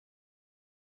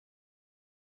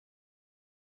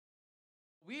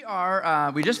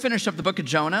We just finished up the book of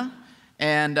Jonah,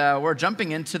 and we're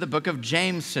jumping into the book of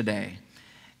James today.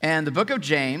 And the book of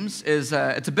James is,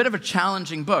 it's a bit of a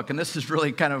challenging book, and this is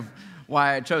really kind of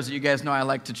why I chose it. You guys know I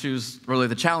like to choose really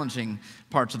the challenging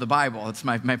parts of the Bible. It's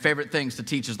my favorite things to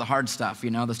teach is the hard stuff,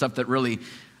 the stuff that really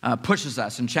pushes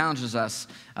us and challenges us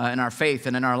in our faith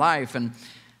and in our life. And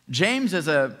James is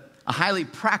a highly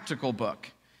practical book,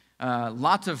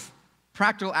 lots of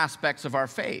practical aspects of our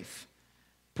faith,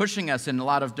 pushing us in a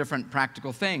lot of different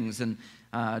practical things and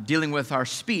dealing with our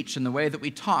speech and the way that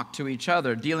we talk to each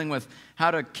other, dealing with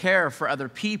how to care for other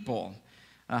people,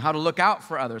 how to look out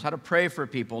for others, how to pray for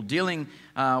people, dealing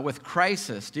with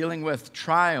crisis, dealing with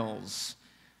trials,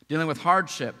 dealing with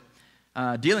hardship,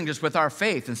 dealing just with our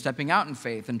faith and stepping out in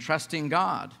faith and trusting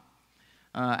God,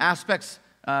 aspects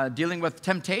dealing with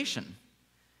temptation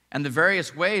and the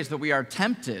various ways that we are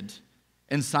tempted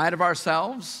inside of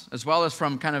ourselves, as well as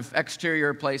from kind of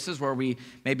exterior places where we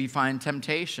maybe find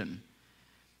temptation.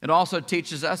 It also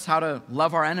teaches us how to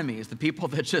love our enemies, the people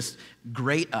that just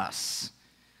grate us,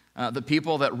 the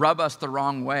people that rub us the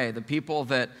wrong way, the people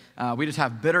that we just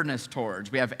have bitterness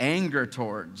towards, we have anger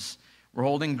towards, we're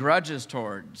holding grudges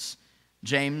towards.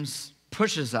 James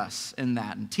pushes us in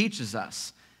that and teaches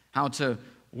us how to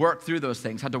work through those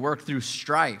things, how to work through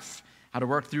strife, how to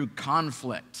work through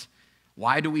conflict.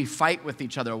 Why do we fight with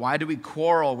each other? Why do we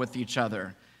quarrel with each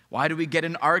other? Why do we get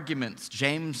in arguments?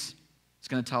 James is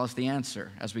going to tell us the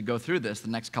answer as we go through this the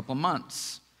next couple of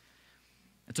months.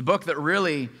 It's a book that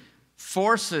really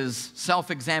forces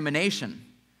self-examination.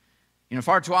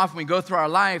 Far too often we go through our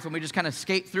life and we just kind of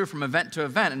skate through from event to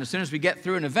event. And as soon as we get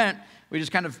through an event, we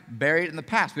just kind of bury it in the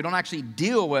past. We don't actually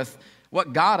deal with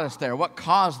what got us there, what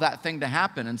caused that thing to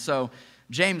happen. And so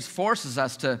James forces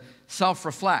us to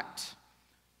self-reflect,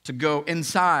 to go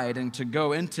inside and to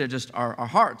go into just our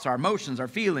hearts, our emotions, our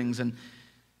feelings, and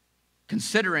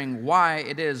considering why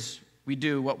it is we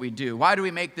do what we do. Why do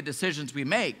we make the decisions we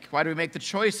make? Why do we make the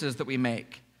choices that we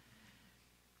make?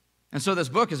 And so this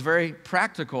book is very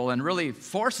practical and really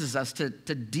forces us to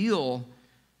deal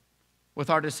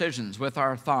with our decisions, with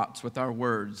our thoughts, with our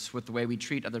words, with the way we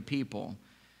treat other people.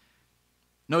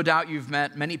 No doubt you've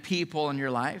met many people in your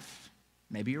life,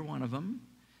 maybe you're one of them,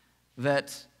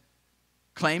 that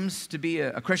claims to be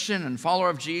a Christian and follower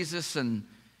of Jesus, and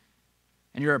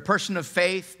you're a person of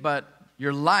faith, but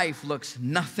your life looks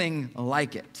nothing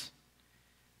like it.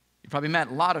 You've probably met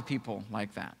a lot of people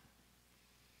like that.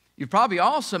 You've probably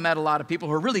also met a lot of people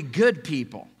who are really good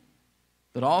people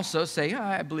that also say, yeah,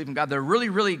 I believe in God. They're really,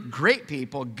 really great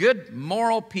people, good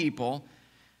moral people,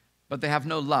 but they have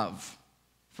no love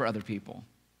for other people.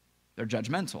 They're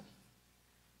judgmental.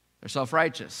 They're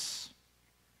self-righteous.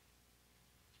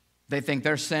 They think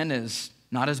their sin is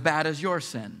not as bad as your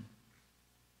sin.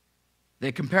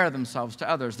 They compare themselves to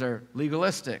others. They're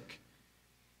legalistic.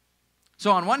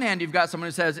 So on one hand, you've got someone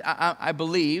who says, I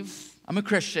believe, I'm a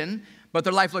Christian, but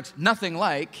their life looks nothing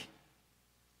like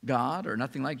God or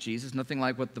nothing like Jesus, nothing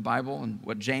like what the Bible and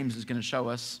what James is going to show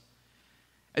us.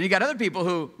 And you got other people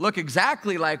who look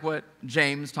exactly like what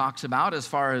James talks about as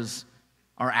far as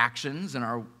our actions and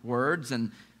our words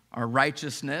and our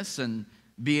righteousness and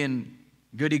being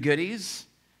goody-goodies,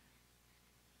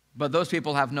 but those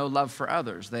people have no love for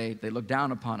others. They look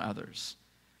down upon others.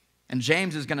 And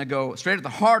James is going to go straight at the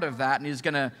heart of that, and he's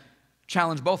going to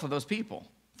challenge both of those people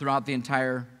throughout the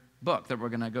entire book that we're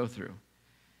going to go through.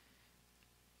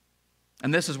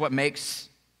 And this is what makes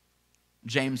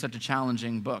James such a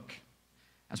challenging book.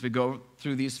 As we go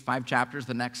through these 5 chapters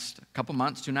the next couple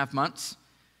months, 2.5 months,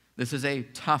 this is a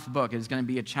tough book. It is going to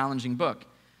be a challenging book.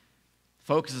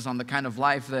 Focuses on the kind of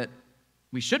life that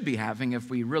we should be having if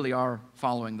we really are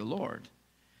following the Lord.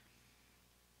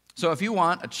 So if you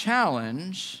want a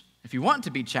challenge, if you want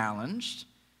to be challenged,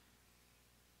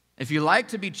 if you like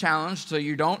to be challenged so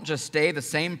you don't just stay the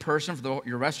same person for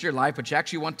your rest of your life, but you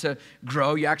actually want to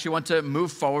grow, you actually want to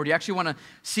move forward, you actually want to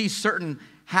see certain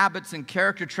habits and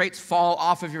character traits fall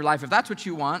off of your life, if that's what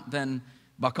you want, then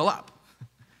buckle up.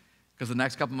 Because the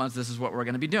next couple months, this is what we're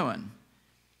going to be doing.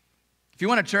 If you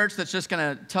want a church that's just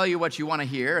going to tell you what you want to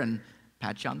hear and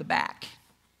pat you on the back,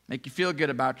 make you feel good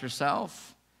about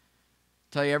yourself,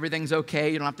 tell you everything's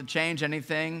okay, you don't have to change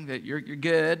anything, that you're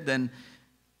good, then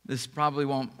this probably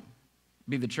won't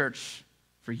be the church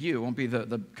for you. It won't be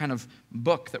the kind of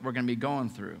book that we're going to be going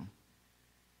through.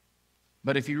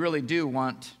 But if you really do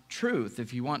want truth,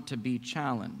 if you want to be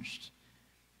challenged,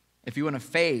 if you want to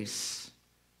face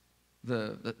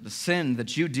the sin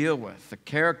that you deal with, the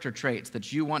character traits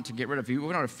that you want to get rid of, if you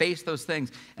want to face those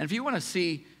things, and if you want to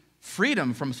see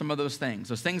freedom from some of those things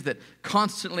that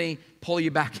constantly pull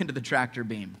you back into the tractor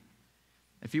beam,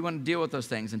 if you want to deal with those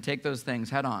things and take those things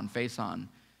head on, face on,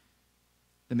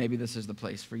 then maybe this is the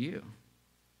place for you.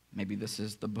 Maybe this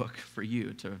is the book for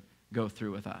you to go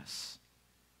through with us.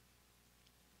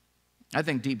 I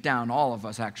think deep down, all of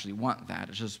us actually want that.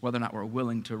 It's just whether or not we're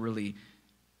willing to really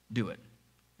do it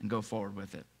and go forward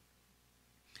with it.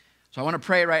 So I want to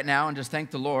pray right now and just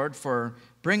thank the Lord for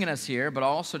bringing us here, but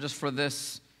also just for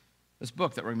this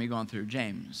book that we're going to be going through,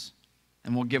 James.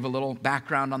 And we'll give a little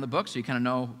background on the book so you kind of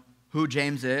know who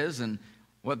James is and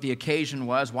what the occasion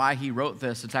was, why he wrote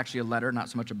this. It's actually a letter, not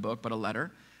so much a book, but a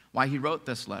letter. Why he wrote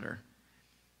this letter.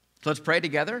 So let's pray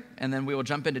together, and then we will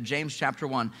jump into James chapter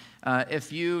 1.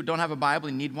 If you don't have a Bible,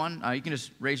 you need one, you can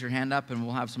just raise your hand up, and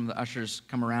we'll have some of the ushers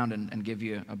come around and give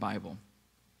you a Bible.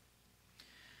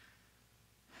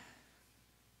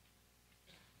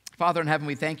 Father in heaven,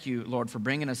 we thank you, Lord, for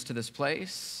bringing us to this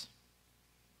place.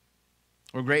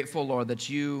 We're grateful, Lord, that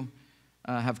you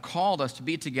have called us to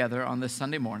be together on this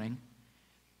Sunday morning,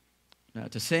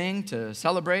 to sing, to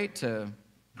celebrate, to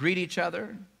greet each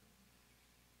other,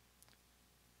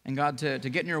 and God, to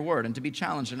get in your word and to be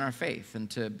challenged in our faith and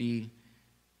to be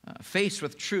faced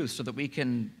with truth so that we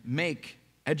can make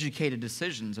educated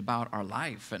decisions about our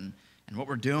life and what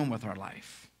we're doing with our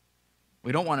life.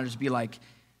 We don't want to just be like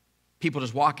people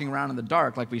just walking around in the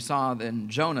dark like we saw in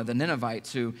Jonah, the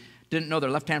Ninevites, who didn't know their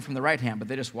left hand from the right hand, but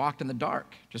they just walked in the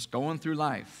dark, just going through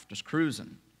life, just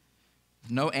cruising.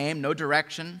 No aim, no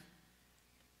direction.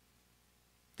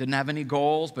 Didn't have any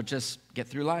goals, but just get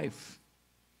through life.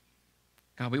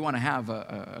 God, we want to have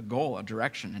a goal, a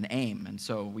direction, an aim. And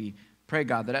so we pray,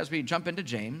 God, that as we jump into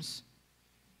James,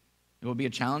 it will be a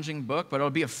challenging book, but it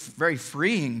will be a very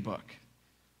freeing book.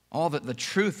 All the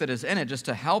truth that is in it, just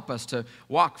to help us to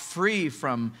walk free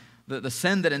from the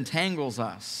sin that entangles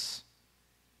us,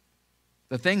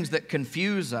 the things that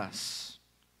confuse us,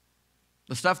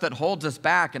 the stuff that holds us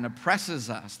back and oppresses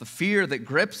us, the fear that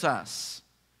grips us.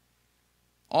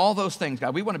 All those things,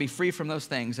 God, we want to be free from those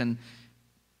things, and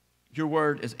your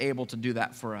word is able to do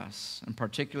that for us. And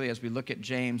particularly as we look at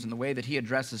James and the way that he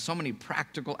addresses so many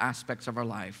practical aspects of our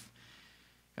life,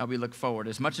 God, we look forward.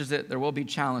 As much as there will be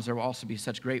challenge, there will also be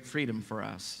such great freedom for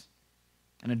us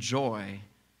and a joy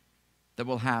that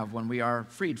we'll have when we are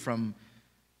freed from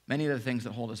many of the things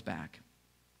that hold us back.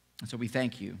 And so we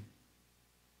thank you.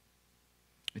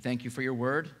 We thank you for your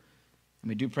word, and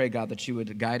we do pray, God, that you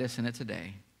would guide us in it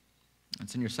today.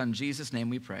 It's in your Son, Jesus' name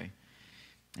we pray.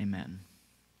 Amen.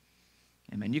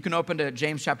 Amen. You can open to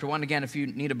James chapter 1. Again, if you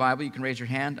need a Bible, you can raise your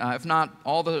hand. If not,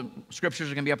 all the scriptures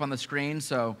are going to be up on the screen,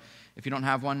 so if you don't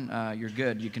have one, you're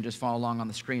good. You can just follow along on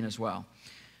the screen as well.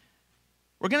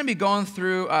 We're going to be going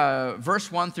through verse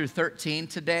 1 through 13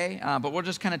 today, but we'll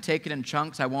just kind of take it in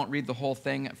chunks. I won't read the whole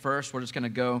thing at first. We're just going to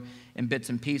go in bits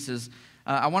and pieces.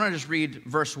 I want to just read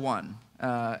verse 1,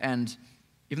 and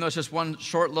even though it's just one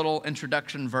short little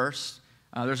introduction verse,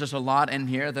 there's just a lot in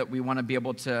here that we want to be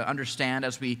able to understand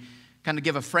as we kind of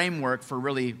give a framework for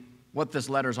really what this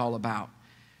letter is all about.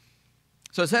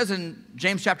 So it says in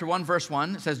James chapter 1, verse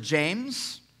 1, it says,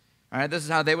 James, all right, this is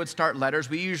how they would start letters.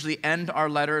 We usually end our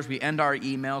letters, we end our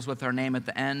emails with our name at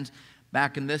the end.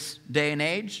 Back in this day and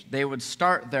age, they would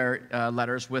start their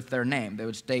letters with their name. They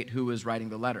would state who was writing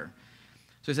the letter.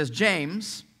 So he says,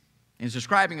 James, he's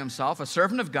describing himself, a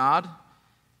servant of God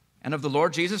and of the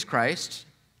Lord Jesus Christ,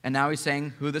 and now he's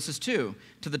saying who this is to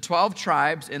the 12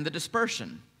 tribes in the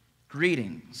dispersion.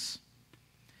 Greetings.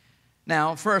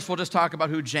 Now, first, we'll just talk about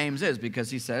who James is,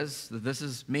 because he says that this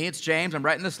is me, it's James, I'm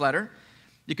writing this letter.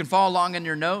 You can follow along in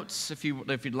your notes if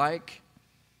you'd like.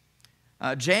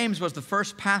 James was the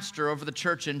first pastor over the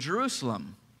church in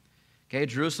Jerusalem. Okay,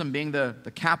 Jerusalem being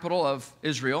the capital of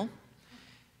Israel.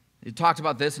 He talked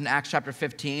about this in Acts chapter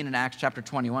 15 and Acts chapter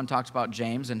 21, talks about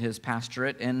James and his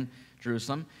pastorate in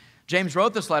Jerusalem. James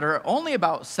wrote this letter only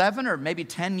about 7 or maybe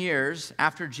 10 years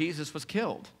after Jesus was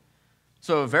killed.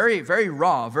 So very, very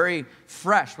raw, very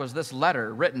fresh was this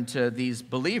letter written to these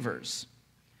believers.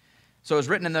 So it was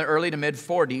written in the early to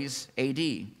mid-40s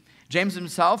AD. James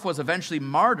himself was eventually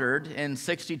martyred in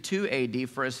 62 AD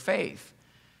for his faith.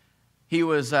 He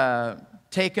was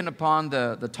taken upon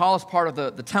the tallest part of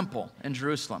the temple in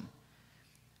Jerusalem.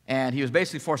 And he was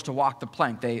basically forced to walk the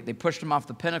plank. They pushed him off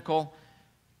the pinnacle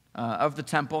of the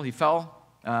temple. He fell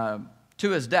to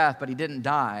his death, but he didn't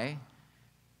die.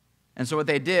 And so what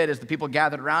they did is the people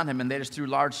gathered around him, and they just threw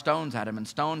large stones at him and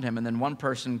stoned him. And then one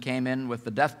person came in with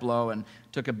the death blow and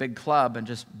took a big club and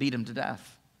just beat him to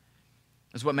death.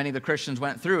 That's what many of the Christians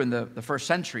went through in the first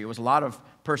century. It was a lot of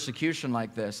persecution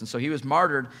like this. And so he was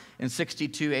martyred in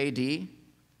 62 AD.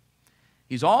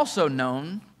 He's also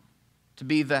known to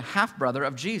be the half-brother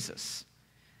of Jesus.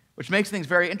 which makes things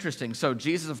very interesting. So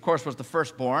Jesus, of course, was the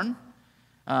firstborn,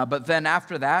 but then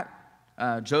after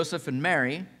that, Joseph and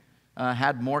Mary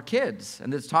had more kids,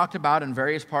 and it's talked about in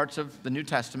various parts of the New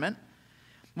Testament.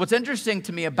 What's interesting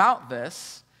to me about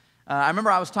this, I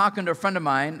remember I was talking to a friend of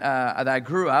mine that I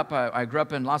grew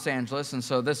up in Los Angeles, and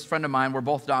so this friend of mine, we're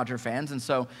both Dodger fans, and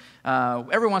so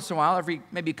every once in a while,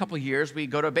 maybe a couple of years, we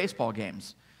go to baseball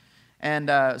games. And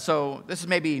so this is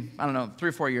maybe, 3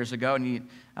 or 4 years ago, and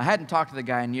I hadn't talked to the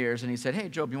guy in years, and he said, "Hey,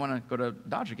 Job, you want to go to a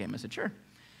Dodger game?" I said, "Sure."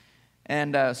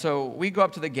 And so we go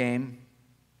up to the game,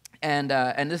 and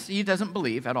this, he doesn't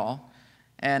believe at all.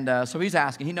 And so he's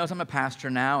asking. He knows I'm a pastor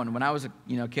now, and when I was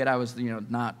a kid, I was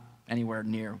not anywhere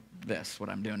near what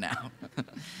I'm doing now.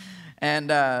 And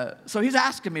so he's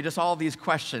asking me just all these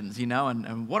questions,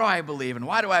 and what do I believe, and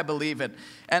why do I believe it?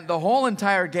 And the whole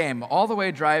entire game, all the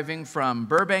way driving from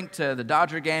Burbank to the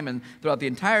Dodger game, and throughout the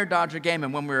entire Dodger game,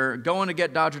 and when we were going to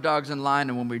get Dodger dogs in line,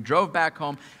 and when we drove back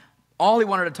home, all he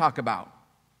wanted to talk about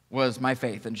was my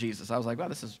faith in Jesus. I was like, wow,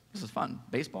 this is fun.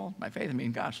 Baseball, my faith,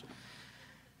 gosh.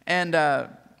 And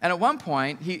at one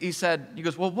point, he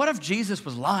goes, well, what if Jesus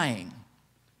was lying?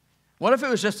 What if it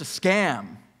was just a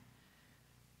scam?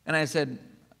 And I said,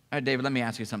 all right, David, let me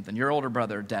ask you something. Your older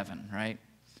brother, Devin, right?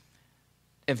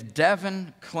 If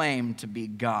Devin claimed to be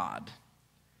God,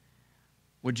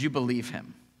 would you believe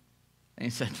him? And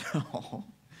he said, no.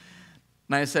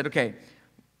 And I said, okay,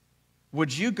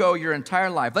 would you go your entire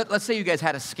life? Let's say you guys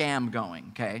had a scam going,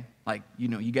 okay? Like,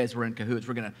 you guys were in cahoots.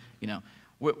 We're going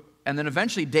to, and then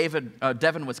eventually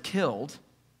Devin was killed,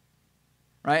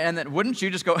 right? And then wouldn't you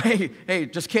just go, hey,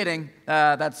 just kidding.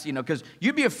 That's, because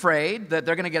you'd be afraid that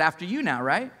they're going to get after you now,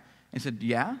 right? And he said,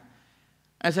 yeah.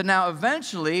 I said, now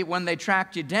eventually when they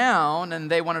tracked you down and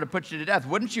they wanted to put you to death,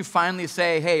 wouldn't you finally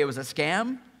say, hey, it was a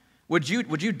scam? Would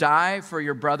you die for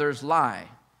your brother's lie?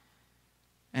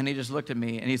 And he just looked at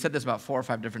me, and he said this about 4 or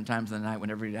 5 different times in the night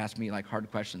whenever he'd ask me like hard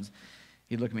questions.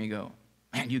 He'd look at me and go,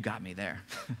 man, you got me there.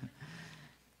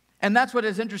 And that's what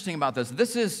is interesting about this.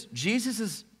 This is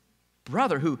Jesus'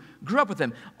 brother who grew up with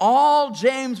him. All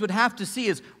James would have to see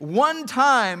is one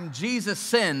time Jesus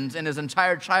sinned in his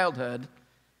entire childhood,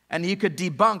 and he could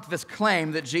debunk this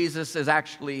claim that Jesus is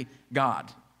actually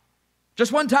God.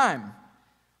 Just one time.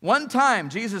 One time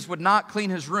Jesus would not clean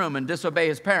his room and disobey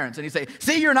his parents, and he'd say,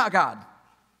 see, you're not God.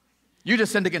 You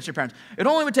just sinned against your parents. It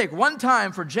only would take one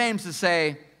time for James to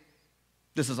say,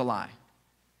 this is a lie.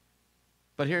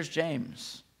 But here's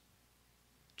James.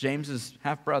 James's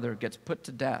half-brother gets put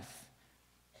to death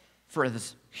for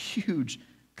this huge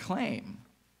claim.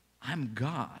 I'm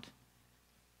God.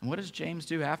 And what does James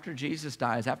do after Jesus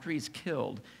dies? After he's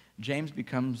killed, James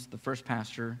becomes the first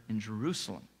pastor in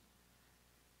Jerusalem.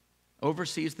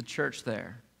 Oversees the church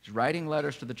there. He's writing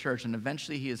letters to the church, and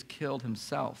eventually he is killed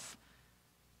himself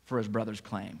for his brother's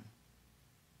claim.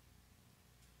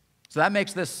 So that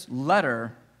makes this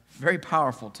letter very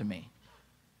powerful to me.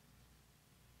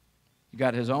 You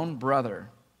got his own brother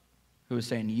who is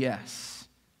saying, yes,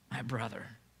 my brother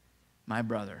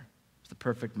is the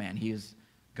perfect man. He is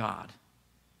God.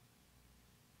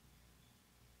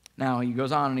 Now, he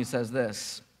goes on and he says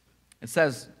this. It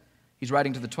says he's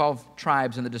writing to the 12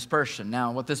 tribes in the dispersion.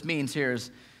 Now, what this means here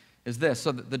is this.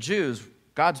 So the Jews,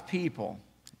 God's people,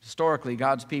 historically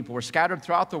God's people, were scattered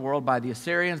throughout the world by the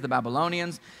Assyrians, the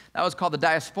Babylonians. That was called the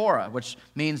diaspora, which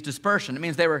means dispersion. It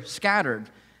means they were scattered.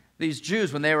 These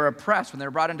Jews, when they were oppressed, when they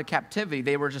were brought into captivity,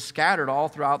 they were just scattered all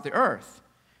throughout the earth.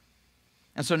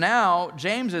 And so now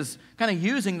James is kind of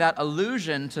using that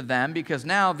allusion to them, because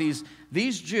now these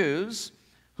Jews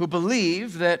who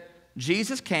believe that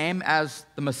Jesus came as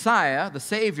the Messiah, the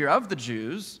Savior of the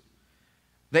Jews,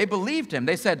 they believed him.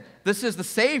 They said, this is the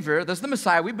Savior, this is the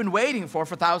Messiah we've been waiting for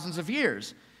thousands of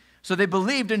years. So they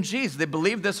believed in Jesus. They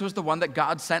believed this was the one that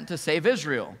God sent to save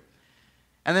Israel.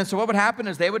 And then so what would happen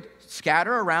is they would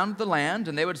scatter around the land,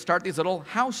 and they would start these little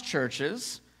house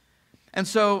churches. And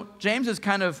so James is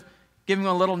kind of giving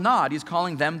them a little nod. He's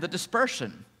calling them the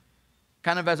dispersion,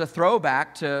 kind of as a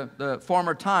throwback to the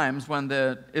former times when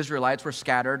the Israelites were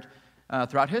scattered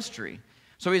throughout history.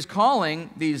 So he's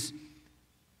calling these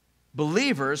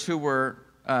believers who were,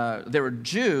 they were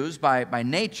Jews by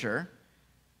nature,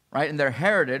 right? In their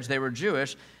heritage, they were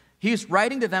Jewish. He's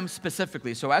writing to them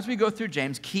specifically. So as we go through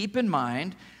James, keep in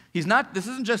mind, this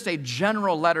isn't just a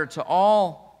general letter to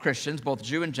all Christians, both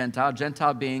Jew and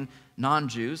Gentile being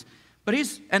non-Jews, but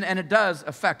and it does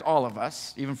affect all of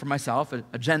us, even for myself,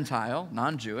 a Gentile,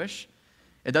 non-Jewish.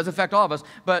 It does affect all of us,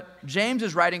 but James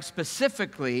is writing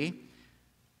specifically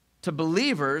to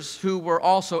believers who were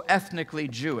also ethnically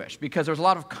Jewish, because there was a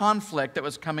lot of conflict that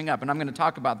was coming up, and I'm going to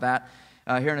talk about that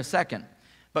here in a second.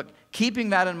 But keeping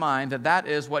that in mind, that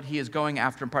is what he is going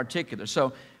after in particular.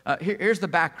 So here's the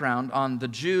background on the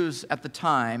Jews at the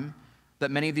time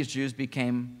that many of these Jews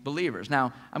became believers.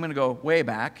 Now, I'm going to go way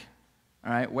back,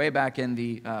 all right, way back in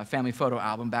the family photo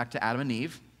album, back to Adam and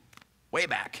Eve, way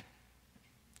back.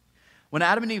 When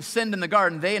Adam and Eve sinned in the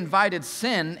garden, they invited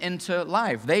sin into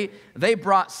life. They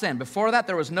brought sin. Before that,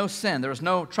 there was no sin. There was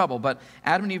no trouble. But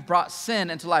Adam and Eve brought sin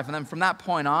into life. And then from that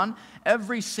point on,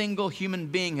 every single human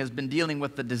being has been dealing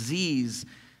with the disease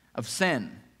of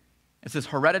sin. It's this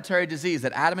hereditary disease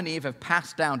that Adam and Eve have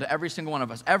passed down to every single one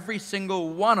of us. Every single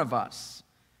one of us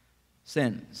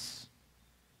sins.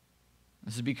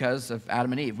 This is because of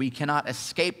Adam and Eve. We cannot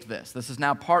escape this. This is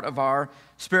now part of our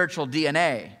spiritual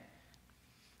DNA.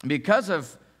 And because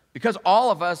all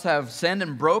of us have sinned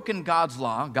and broken God's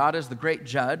law, God is the great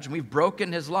judge, and we've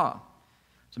broken his law.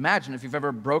 So imagine if you've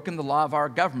ever broken the law of our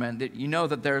government, that you know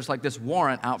that there's like this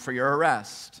warrant out for your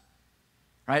arrest.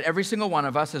 Right? Every single one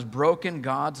of us has broken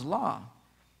God's law.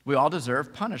 We all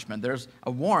deserve punishment. There's a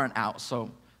warrant out,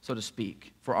 so to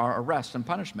speak, for our arrest and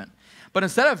punishment. But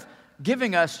instead of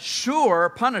giving us sure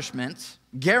punishment,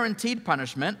 guaranteed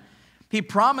punishment, he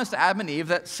promised Adam and Eve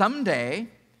that someday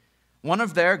one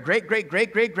of their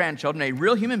great-great-great-great-grandchildren, a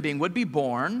real human being, would be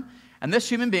born, and this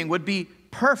human being would be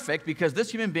perfect because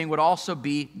this human being would also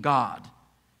be God.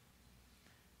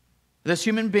 This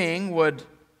human being would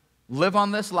live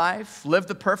on this life, live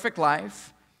the perfect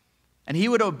life, and he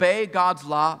would obey God's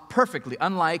law perfectly,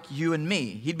 unlike you and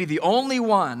me. He'd be the only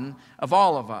one of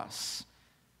all of us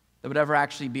that would ever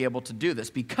actually be able to do this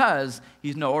because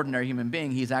he's no ordinary human being.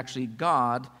 He's actually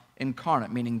God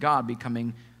incarnate, meaning God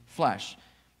becoming flesh.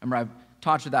 Remember, I've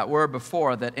taught you that word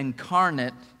before, that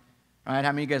incarnate, right?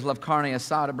 How many of you guys love carne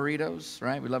asada burritos,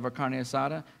 right? We love our carne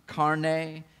asada.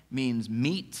 Carne means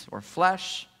meat or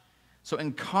flesh. So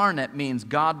incarnate means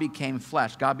God became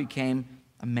flesh. God became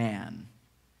a man,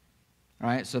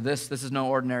 right? So this is no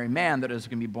ordinary man that is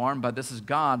going to be born, but this is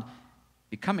God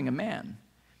becoming a man.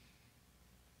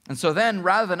 And so then,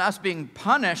 rather than us being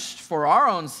punished for our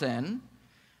own sin,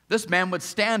 this man would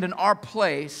stand in our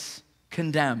place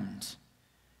condemned.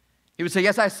 He would say,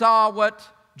 yes, I saw what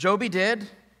Joby did.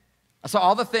 I saw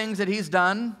all the things that he's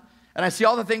done, and I see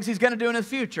all the things he's going to do in the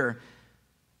future.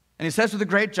 And he says to the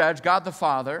great judge, God the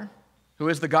Father, who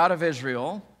is the God of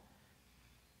Israel,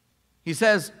 he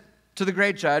says to the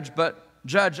great judge, but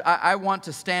judge, I want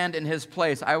to stand in his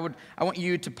place. I want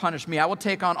you to punish me. I will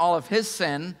take on all of his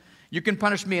sin. You can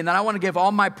punish me, and then I want to give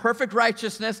all my perfect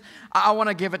righteousness, I want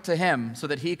to give it to him so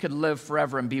that he could live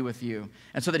forever and be with you,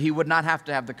 and so that he would not have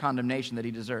to have the condemnation that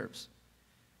he deserves.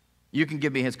 You can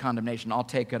give me his condemnation. I'll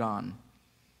take it on.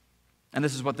 And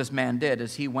this is what this man did,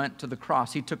 is he went to the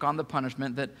cross. He took on the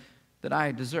punishment that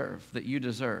I deserve, that you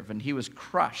deserve, and he was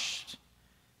crushed.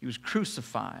 He was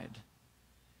crucified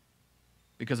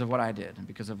because of what I did and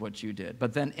because of what you did.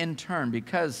 But then in turn,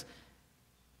 because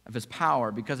of his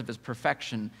power, because of his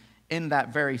perfection, in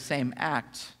that very same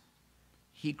act,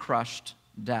 he crushed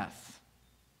death.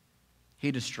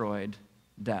 He destroyed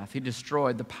death. He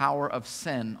destroyed the power of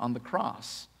sin on the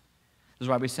cross. This is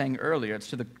why we sang earlier,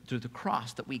 it's to the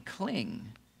cross that we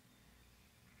cling.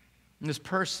 And this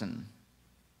person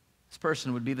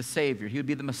would be the Savior. He would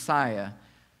be the Messiah,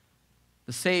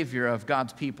 the Savior of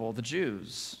God's people, the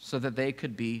Jews, so that they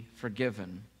could be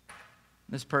forgiven.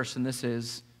 This person, this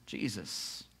is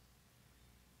Jesus.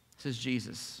 This is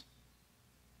Jesus,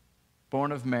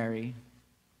 born of Mary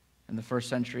in the 1st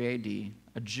century A.D.,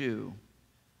 a Jew,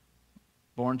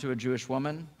 born to a Jewish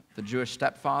woman, the Jewish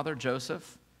stepfather,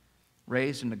 Joseph,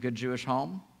 raised in a good Jewish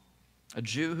home, a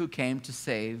Jew who came to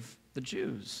save the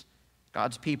Jews,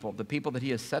 God's people, the people that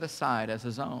he has set aside as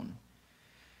his own.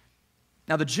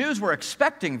 Now, the Jews were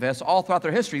expecting this all throughout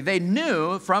their history. They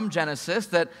knew from Genesis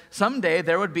that someday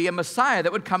there would be a Messiah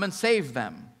that would come and save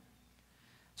them.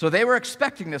 So they were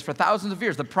expecting this for thousands of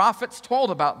years. The prophets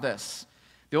told about this.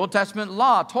 The Old Testament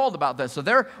law told about this. So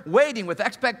they're waiting with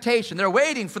expectation. They're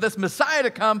waiting for this Messiah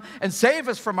to come and save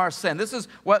us from our sin. This is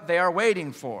what they are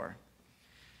waiting for.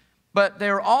 But they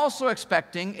were also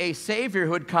expecting a Savior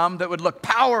who would come that would look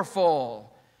powerful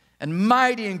and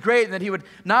mighty and great, and that he would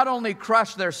not only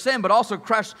crush their sin, but also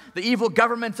crush the evil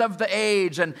governments of the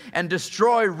age and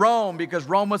destroy Rome, because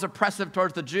Rome was oppressive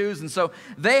towards the Jews. And so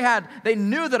they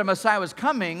knew that a Messiah was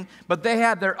coming, but they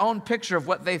had their own picture of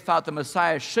what they thought the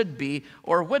Messiah should be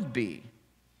or would be.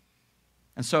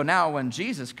 And so now when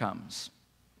Jesus comes,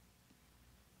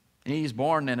 and he's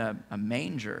born in a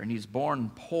manger, and he's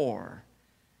born poor,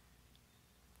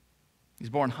 he's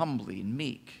born humbly and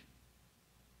meek.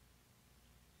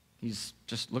 He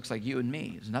just looks like you and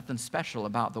me. There's nothing special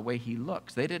about the way he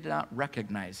looks. They did not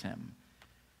recognize him.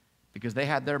 because they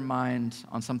had their mind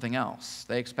on something else.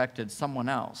 They expected someone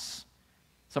else,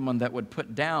 someone that would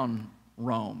put down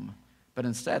Rome. But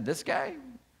instead, this guy,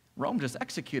 Rome just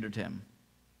executed him.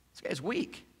 This guy's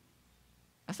weak.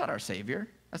 That's not our Savior.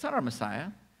 That's not our Messiah.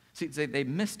 See, they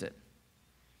missed it.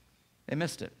 They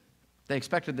missed it. They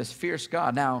expected this fierce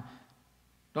God. Now,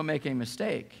 don't make any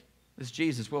mistake. This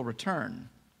Jesus will return,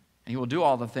 and he will do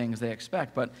all the things they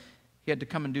expect, but he had to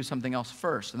come and do something else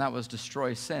first, and that was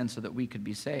destroy sin so that we could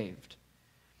be saved.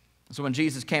 So when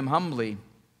Jesus came humbly,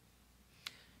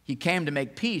 he came to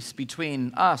make peace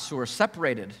between us who are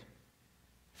separated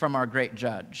from our great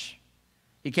judge.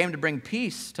 He came to bring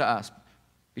peace to us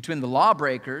between the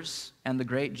lawbreakers and the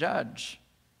great judge.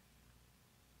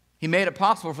 He made it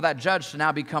possible for that judge to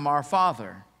now become our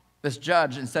Father. This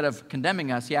judge, instead of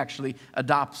condemning us, he actually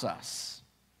adopts us.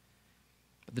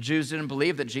 But the Jews didn't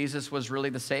believe that Jesus was really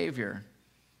the Savior.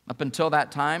 Up until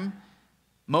that time,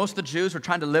 most of the Jews were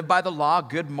trying to live by the law,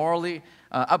 good, morally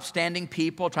upstanding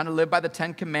people, trying to live by the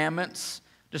Ten Commandments,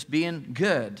 just being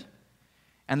good.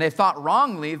 And they thought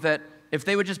wrongly that if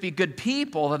they would just be good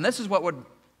people, then this is what would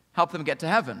help them get to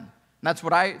heaven. And that's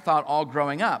what I thought all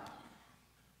growing up.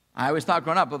 I always thought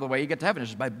growing up, well, the way you get to heaven is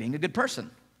just by being a good person.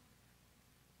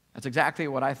 That's exactly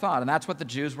what I thought. And that's what the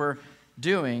Jews were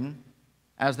doing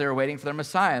as they were waiting for their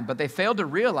Messiah. But they failed to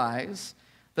realize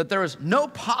that there was no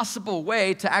possible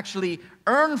way to actually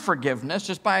earn forgiveness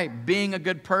just by being a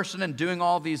good person and doing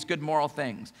all these good moral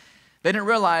things. They didn't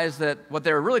realize that what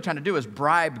they were really trying to do is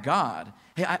bribe God.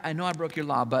 Hey, I know I broke your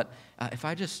law, but if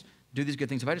I just do these good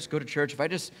things, if I just go to church, if I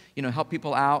just help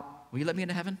people out, will you let me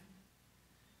into heaven?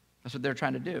 That's what they're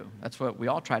trying to do. That's what we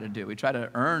all try to do. We try to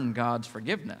earn God's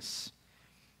forgiveness.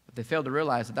 But they failed to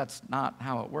realize that that's not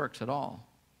how it works at all.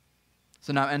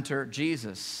 So now enter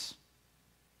Jesus.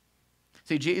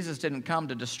 See, Jesus didn't come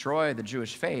to destroy the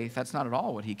Jewish faith. That's not at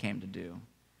all what he came to do.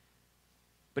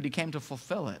 But he came to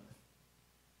fulfill it.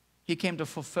 He came to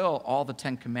fulfill all the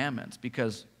 10 Commandments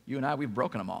because you and I, we've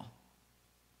broken them all.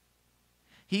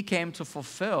 He came to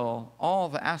fulfill all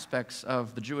the aspects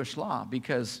of the Jewish law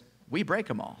because we break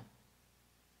them all.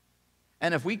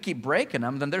 And if we keep breaking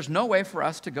them, then there's no way for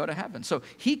us to go to heaven. So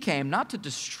he came not to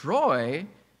destroy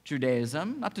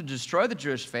Judaism, not to destroy the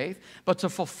Jewish faith, but to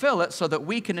fulfill it so that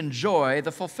we can enjoy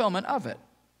the fulfillment of it.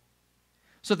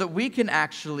 So that we can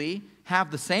actually have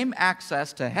the same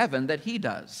access to heaven that he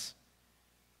does.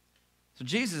 So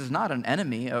Jesus is not an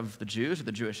enemy of the Jews or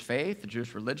the Jewish faith, the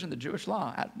Jewish religion, the Jewish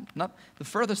law. Not the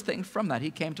furthest thing from that. He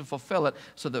came to fulfill it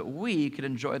so that we could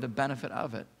enjoy the benefit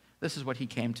of it. This is what he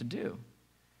came to do.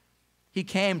 He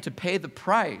came to pay the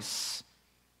price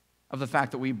of the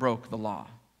fact that we broke the law.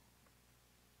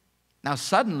 Now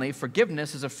suddenly,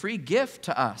 forgiveness is a free gift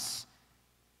to us.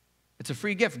 It's a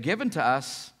free gift given to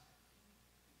us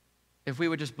if we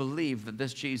would just believe that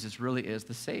this Jesus really is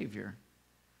the Savior.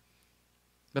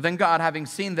 But then God, having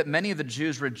seen that many of the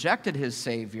Jews rejected his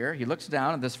Savior, he looks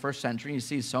down at this first century and he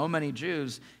sees so many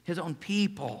Jews, his own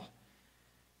people,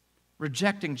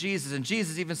 rejecting Jesus. And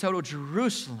Jesus even said to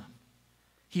Jerusalem,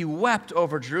 he wept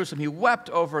over Jerusalem. He wept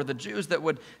over the Jews that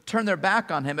would turn their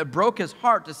back on him. It broke his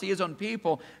heart to see his own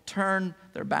people turn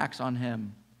their backs on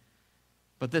him.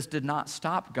 But this did not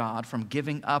stop God from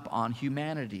giving up on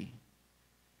humanity.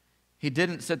 He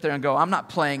didn't sit there and go, I'm not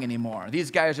playing anymore.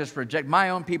 These guys just my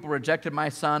own people rejected my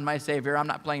son, my Savior. I'm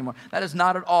not playing anymore. That is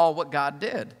not at all what God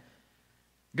did.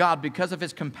 God, because of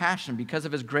his compassion, because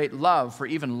of his great love for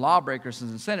even lawbreakers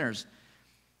and sinners,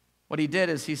 what he did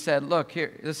is he said, look,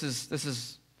 here, this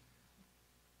is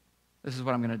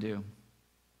what I'm going to do.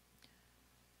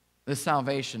 This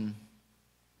salvation,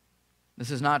 this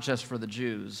is not just for the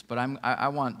Jews, but I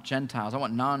want Gentiles, I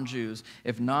want non-Jews.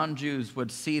 If non-Jews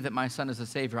would see that my son is a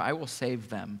Savior, I will save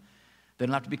them. They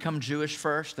don't have to become Jewish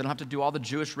first. They don't have to do all the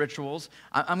Jewish rituals.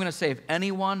 I'm going to save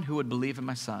anyone who would believe in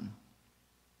my son.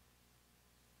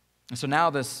 And so now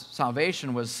this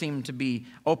salvation seemed to be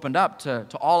opened up to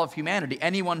all of humanity.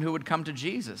 Anyone who would come to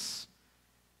Jesus,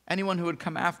 anyone who would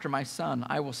come after my son,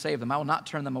 I will save them. I will not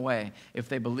turn them away if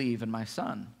they believe in my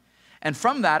son. And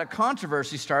from that, a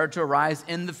controversy started to arise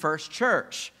in the first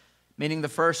church, meaning the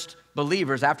first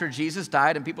believers. After Jesus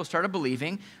died and people started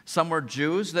believing, some were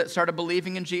Jews that started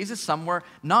believing in Jesus, some were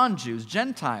non-Jews,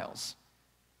 Gentiles.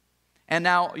 And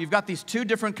now you've got these two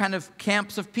different kind of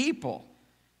camps of people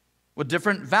with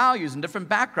different values and different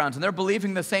backgrounds, and they're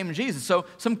believing the same Jesus. So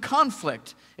some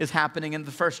conflict is happening in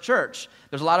the first church.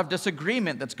 There's a lot of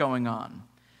disagreement that's going on.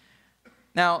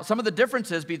 Now, some of the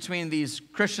differences between these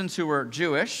Christians who were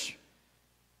Jewish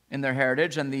in their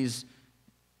heritage and these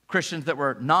Christians that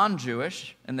were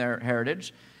non-Jewish in their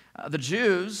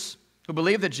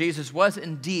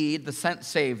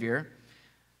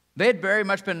They had very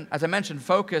much been, as I mentioned,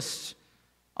 focused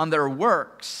on their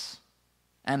works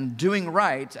and doing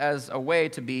right as a way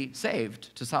to be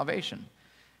saved to salvation.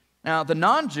 Now, the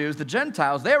non-Jews, the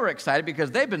Gentiles, they were excited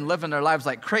because they've been living their lives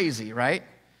like crazy, right?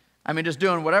 I mean, just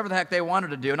doing whatever the heck they wanted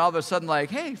to do, and all of a sudden, like,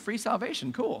 hey, free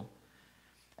salvation, cool.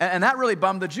 And that really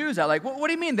bummed the Jews out. Like, what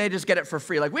do you mean they just get it for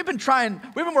free? Like, we've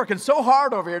been working so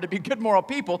hard over here to be good moral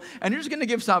people, and you're just going to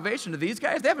give salvation to these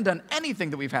guys? They haven't done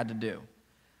anything that we've had to do.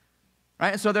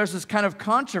 Right? And so there's this kind of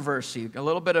controversy, a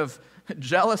little bit of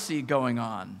jealousy going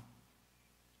on.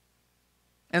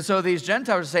 And so these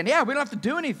Gentiles are saying, yeah, we don't have to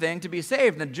do anything to be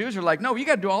saved. And the Jews are like, no, you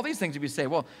got to do all these things to be saved.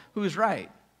 Well, who's right?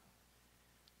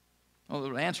 Well,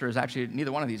 the answer is actually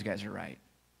neither one of these guys are right.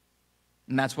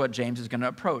 And that's what James is going to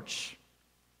approach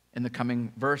in the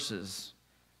coming verses.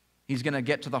 He's going to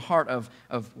get to the heart of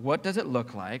what does it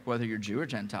look like, whether you're Jew or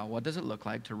Gentile, what does it look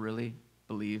like to really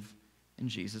believe in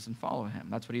Jesus and follow him?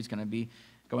 That's what he's going to be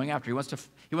going after. He wants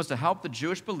to help the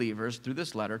Jewish believers through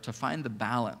this letter to find the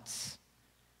balance,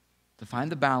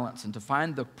 and to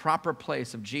find the proper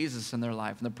place of Jesus in their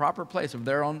life and the proper place of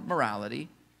their own morality.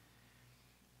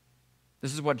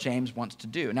 This is what James wants to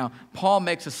do. Now, Paul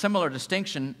makes a similar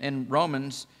distinction in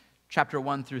Romans chapter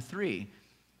 1 through 3.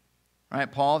 Right?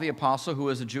 Paul, the apostle, who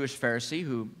was a Jewish Pharisee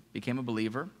who became a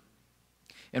believer.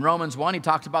 In Romans 1, he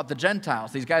talks about the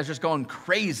Gentiles. These guys are just going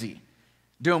crazy,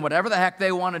 doing whatever the heck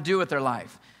they want to do with their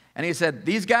life. And he said,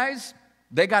 these guys,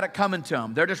 they got it coming to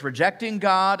them. They're just rejecting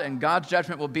God, and God's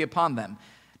judgment will be upon them.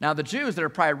 Now, the Jews that are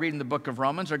probably reading the book of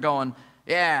Romans are going,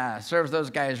 yeah, serves those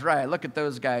guys right. Look at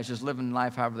those guys just living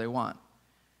life however they want.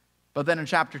 But then in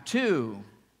chapter 2,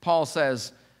 Paul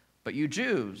says, but you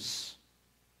Jews,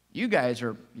 you guys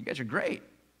are great.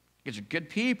 You guys are good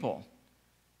people,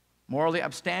 morally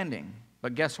upstanding.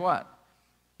 But guess what?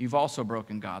 You've also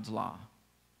broken God's law.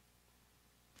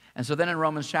 And so then in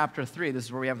Romans chapter 3, this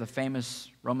is where we have the famous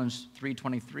Romans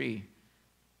 3:23.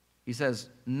 He says,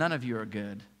 none of you are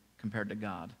good compared to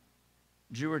God.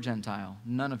 Jew or Gentile,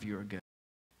 none of you are good.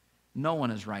 No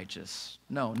one is righteous.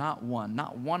 No, not one.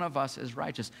 Not one of us is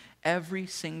righteous. Every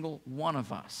single one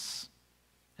of us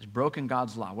has broken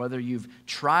God's law. Whether you've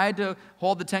tried to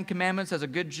hold the Ten Commandments as a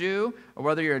good Jew, or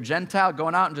whether you're a Gentile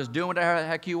going out and just doing whatever the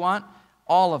heck you want,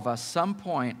 all of us, some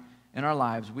point in our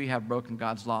lives, we have broken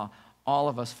God's law. All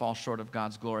of us fall short of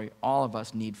God's glory. All of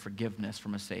us need forgiveness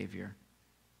from a Savior.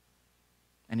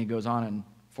 And he goes on in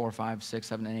 4, 5, 6,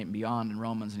 7, and 8 and beyond in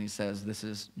Romans, and he says, this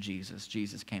is Jesus.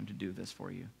 Jesus came to do this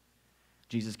for you.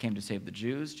 Jesus came to save the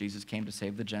Jews. Jesus came to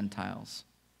save the Gentiles.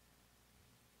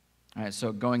 All right,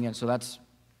 so going in, so that's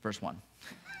verse 1.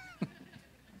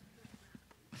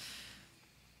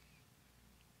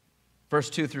 Verse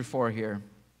 2 through 4 here.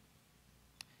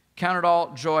 Count it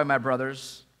all joy, my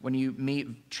brothers, when you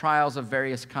meet trials of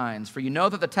various kinds. For you know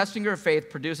that the testing of your faith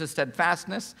produces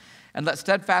steadfastness, and let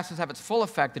steadfastness have its full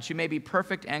effect, that you may be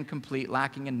perfect and complete,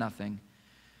 lacking in nothing.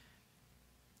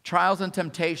 Trials and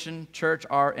temptation, church,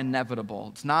 are inevitable.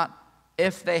 It's not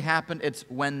if they happen, it's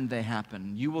when they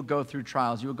happen. You will go through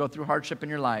trials. You will go through hardship in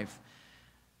your life.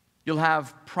 You'll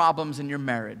have problems in your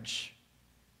marriage.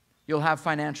 You'll have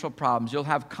financial problems. You'll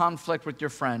have conflict with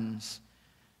your friends.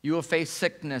 You will face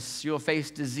sickness. You will face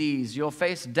disease. You'll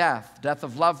face death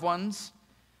of loved ones,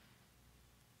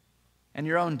 and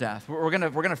your own death. We're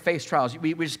gonna face trials.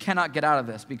 We just cannot get out of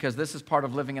this, because this is part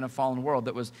of living in a fallen world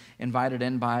that was invited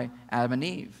in by Adam and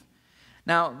Eve.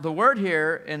 Now, the word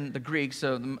here in the Greek,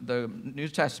 so the New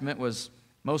Testament was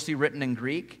mostly written in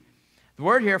Greek. The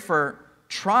word here for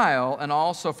trial and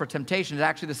also for temptation is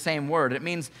actually the same word. It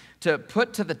means to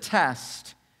put to the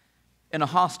test in a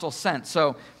hostile sense.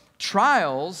 So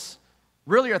trials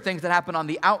really are things that happen on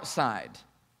the outside,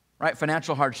 right?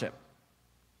 Financial hardship,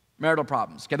 marital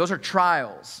problems. Okay, those are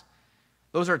trials.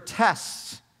 Those are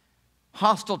tests,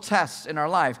 hostile tests in our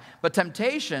life. But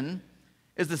temptation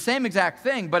is the same exact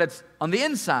thing, but it's on the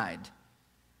inside.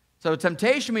 So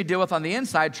temptation we deal with on the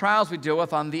inside, trials we deal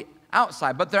with on the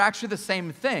outside. But they're actually the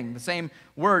same thing, the same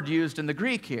word used in the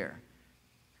Greek here.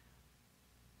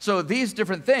 So these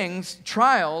different things,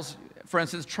 trials, for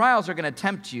instance, trials are going to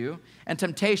tempt you, and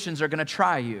temptations are going to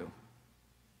try you.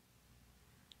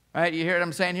 Right? You hear what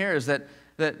I'm saying here? Is that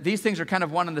these things are kind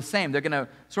of one and the same. They're going to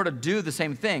sort of do the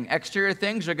same thing. Exterior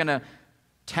things are going to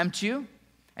tempt you,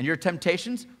 and your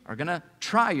temptations are going to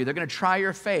try you. They're going to try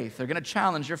your faith. They're going to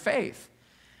challenge your faith.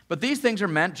 But these things are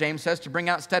meant, James says, to bring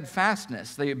out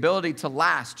steadfastness, the ability to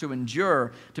last, to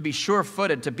endure, to be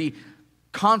sure-footed, to be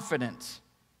confident,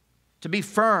 to be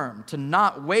firm, to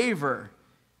not waver,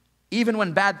 Even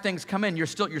when bad things come in, you're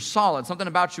solid. Something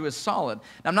about you is solid.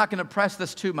 Now, I'm not going to press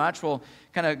this too much. We'll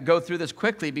kind of go through this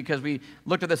quickly because we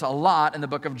looked at this a lot in the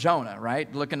book of Jonah, right?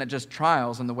 Looking at just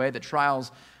trials and the way that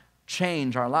trials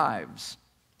change our lives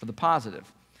for the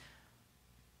positive.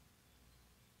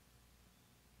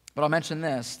 But I'll mention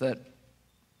this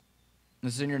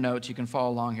is in your notes. You can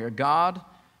follow along here. God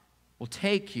will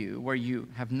take you where you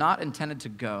have not intended to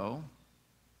go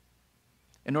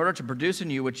in order to produce in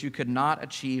you what you could not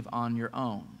achieve on your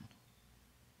own.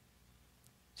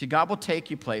 See, God will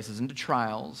take you places, into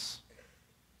trials,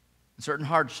 certain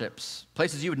hardships,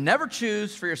 places you would never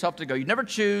choose for yourself to go. You'd never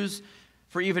choose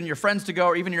for even your friends to go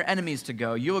or even your enemies to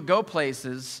go. You will go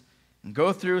places and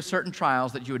go through certain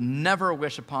trials that you would never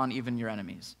wish upon even your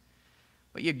enemies.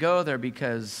 But you go there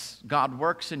because God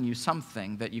works in you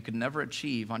something that you could never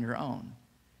achieve on your own.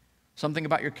 Something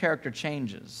about your character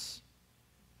changes.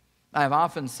 I have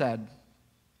often said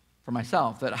for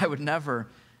myself that I would never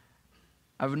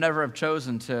have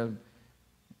chosen to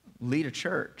lead a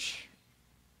church.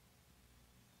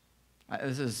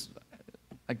 This is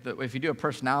like if you do a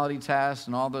personality test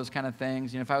and all those kind of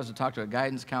things, if I was to talk to a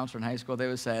guidance counselor in high school, they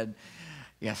would have said,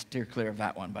 "Yes, steer clear of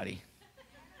that one, buddy."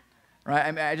 Right?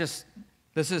 I mean,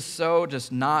 this is so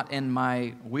just not in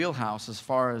my wheelhouse as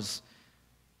far as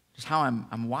just how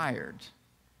I'm wired.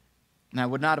 And I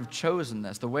would not have chosen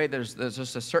this. The way there's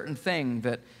just a certain thing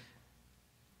that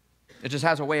it just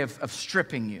has a way of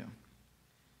stripping you,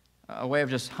 a way of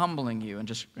just humbling you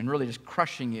and really just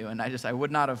crushing you. And I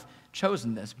would not have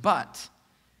chosen this. But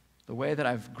the way that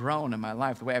I've grown in my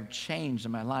life, the way I've changed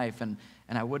in my life, and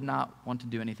I would not want to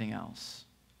do anything else.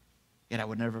 Yet I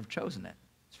would never have chosen it.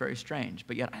 It's very strange.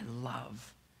 But yet I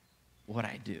love what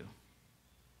I do.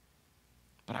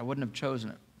 But I wouldn't have chosen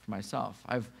it for myself.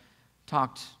 I've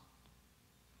talked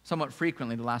somewhat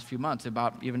frequently the last few months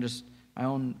about even just my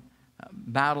own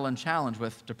battle and challenge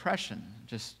with depression,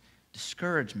 just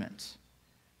discouragement.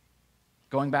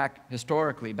 Going back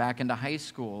historically, back into high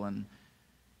school, and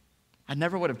I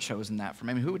never would have chosen that for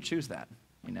me. I mean, who would choose that,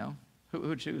 Who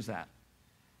would choose that?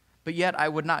 But yet I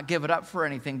would not give it up for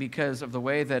anything because of the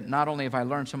way that not only have I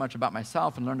learned so much about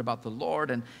myself and learned about the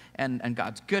Lord and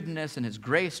God's goodness and His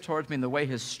grace towards me and the way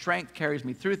His strength carries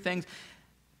me through things,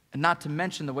 and not to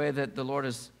mention the way that the Lord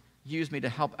has used me to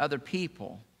help other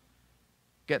people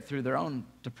get through their own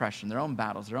depression, their own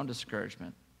battles, their own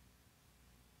discouragement.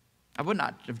 I would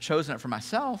not have chosen it for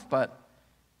myself, but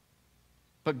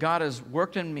God has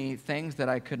worked in me things that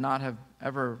I could not have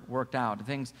ever worked out,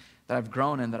 things that I've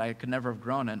grown in that I could never have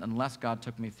grown in unless God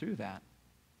took me through that.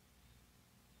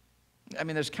 I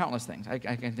mean, there's countless things. I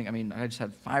just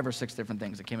had 5 or 6 different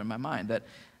things that came in my mind that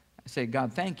I say,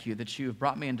 God, thank you that you've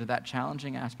brought me into that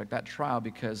challenging aspect, that trial,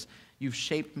 because you've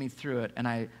shaped me through it, and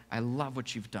I love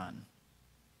what you've done.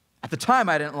 At the time,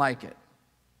 I didn't like it,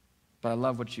 but I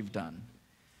love what you've done.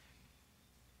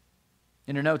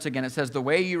 In your notes again, it says, the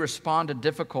way you respond to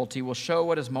difficulty will show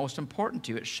what is most important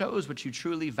to you. It shows what you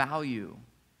truly value.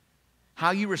 How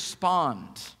you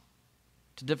respond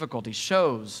to difficulty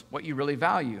shows what you really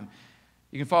value.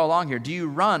 You can follow along here. Do you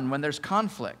run when there's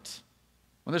conflict?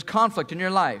 When there's conflict in your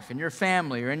life, in your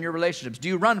family, or in your relationships, do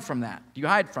you run from that? Do you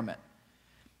hide from it?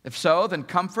 If so, then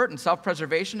comfort and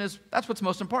self-preservation that's what's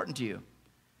most important to you.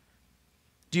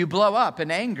 Do you blow up in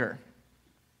anger?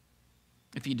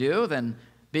 If you do, then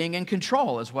being in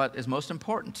control is what is most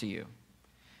important to you.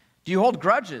 Do you hold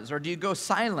grudges or do you go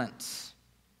silent?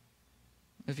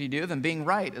 If you do, then being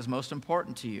right is most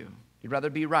important to you. You'd rather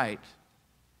be right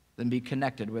than be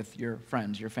connected with your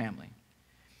friends, your family.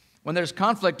 When there's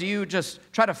conflict, do you just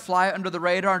try to fly under the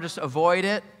radar and just avoid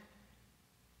it?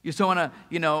 You just don't want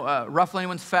to, ruffle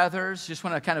anyone's feathers. You just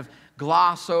want to kind of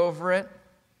gloss over it.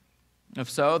 If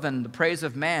so, then the praise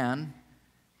of man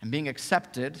and being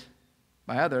accepted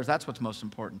by others, that's what's most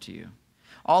important to you.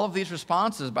 All of these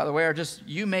responses, by the way, are just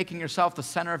you making yourself the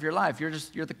center of your life. You're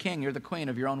the king, you're the queen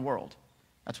of your own world.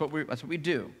 That's what we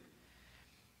do.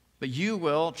 But you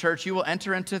will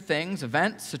enter into things,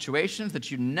 events, situations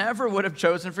that you never would have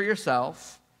chosen for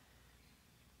yourself.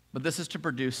 But this is to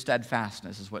produce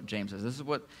steadfastness, is what James says. This is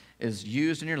what is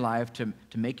used in your life to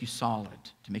make you solid,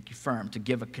 to make you firm, to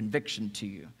give a conviction to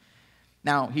you.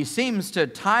 Now, he seems to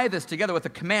tie this together with a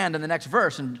command in the next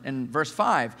verse, in verse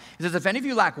 5. He says, if any of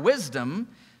you lack wisdom,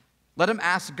 let him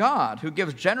ask God, who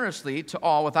gives generously to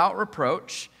all without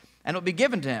reproach, and it will be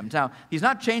given to him. Now, he's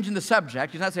not changing the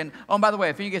subject. He's not saying, oh, and by the way,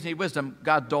 if any of you guys need wisdom,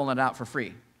 God's doling it out for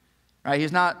free. Right?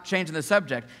 He's not changing the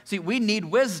subject. See, we need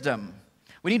wisdom.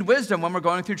 We need wisdom when we're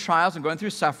going through trials and going through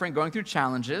suffering, going through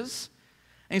challenges.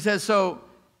 And he says, so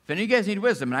if any of you guys need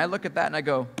wisdom, and I look at that and I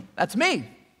go, that's me.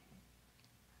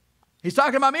 He's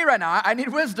talking about me right now. I need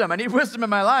wisdom. I need wisdom in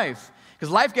my life because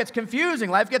life gets confusing.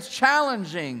 Life gets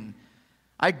challenging.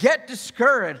 I get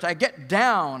discouraged. I get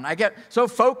down. I get so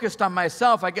focused on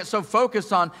myself. I get so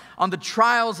focused on the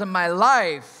trials in my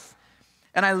life.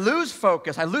 And I lose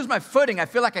focus. I lose my footing. I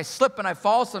feel like I slip and I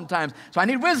fall sometimes. So I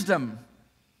need wisdom.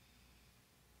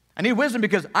 I need wisdom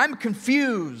because I'm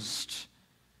confused.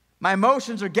 My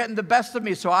emotions are getting the best of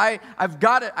me, so I've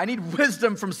got it. I need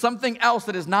wisdom from something else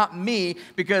that is not me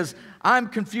because I'm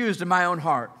confused in my own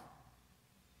heart.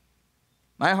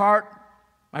 My heart,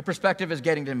 my perspective is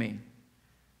getting to me.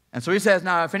 And so he says,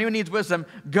 now, if anyone needs wisdom,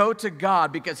 go to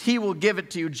God because he will give it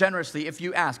to you generously if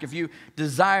you ask, if you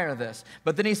desire this.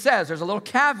 But then he says, there's a little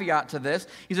caveat to this.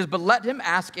 He says, but let him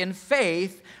ask in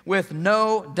faith with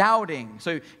no doubting.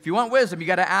 So if you want wisdom, you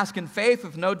got to ask in faith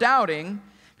with no doubting,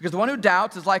 because the one who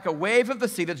doubts is like a wave of the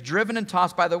sea that's driven and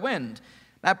tossed by the wind.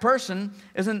 That person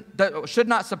should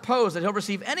not suppose that he'll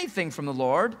receive anything from the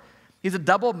Lord. He's a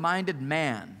double-minded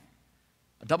man.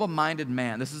 A double-minded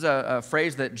man. This is a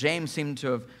phrase that James seemed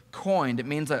to have coined. It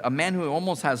means a man who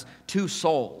almost has two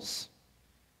souls.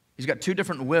 He's got two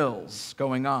different wills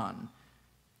going on.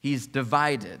 He's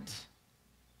divided.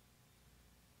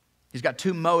 He's got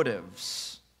two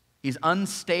motives. He's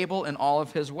unstable in all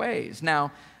of his ways.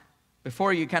 Now,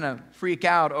 before you kind of freak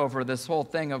out over this whole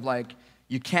thing of like,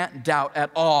 you can't doubt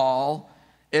at all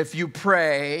if you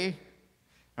pray,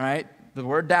 all right? The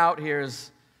word doubt here is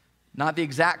not the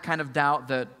exact kind of doubt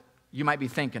that you might be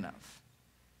thinking of.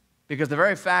 Because the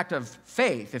very fact of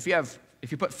faith, if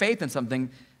you put faith in something,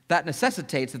 that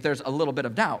necessitates that there's a little bit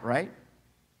of doubt, right?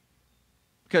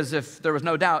 Because if there was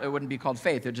no doubt, it wouldn't be called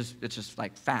faith. It's just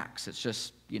like facts. It's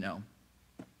just, 100%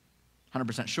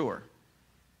 sure.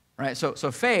 Right? So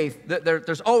faith,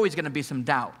 there's always going to be some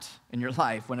doubt in your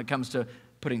life when it comes to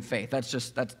putting faith.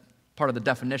 That's part of the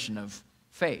definition of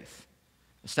faith.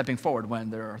 Stepping forward when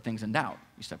there are things in doubt.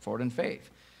 You step forward in faith.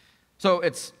 So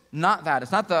it's not that.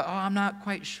 It's not I'm not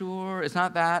quite sure. It's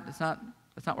not that. That's not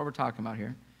what we're talking about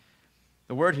here.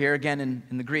 The word here, again,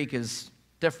 in the Greek is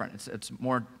different. It's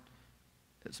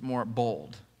more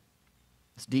bold.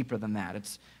 It's deeper than that.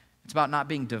 It's about not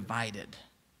being divided.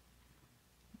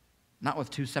 Not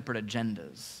with two separate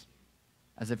agendas,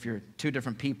 as if you're two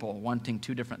different people wanting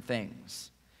two different things.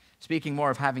 Speaking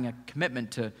more of having a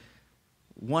commitment to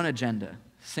one agenda,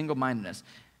 single-mindedness.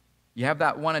 You have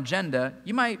that one agenda,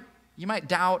 you might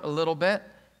doubt a little bit,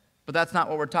 but that's not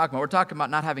what we're talking about. We're talking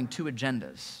about not having two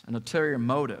agendas, an ulterior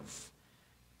motive.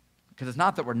 Because it's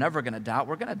not that we're never going to doubt,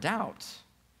 we're going to doubt.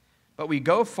 But we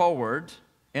go forward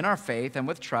in our faith and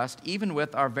with trust, even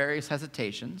with our various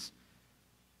hesitations,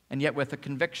 and yet with a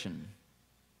conviction.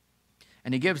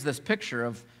 And he gives this picture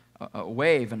of a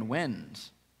wave and wind.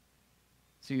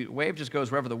 See, a wave just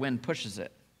goes wherever the wind pushes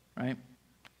it, right?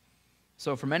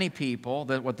 So for many people,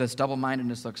 what this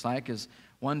double-mindedness looks like is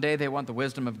one day they want the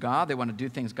wisdom of God, they want to do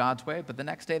things God's way, but the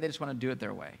next day they just want to do it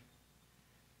their way.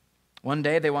 One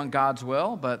day they want God's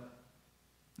will, but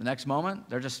the next moment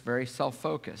they're just very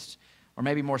self-focused. Or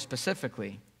maybe more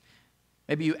specifically,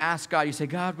 maybe you ask God, you say,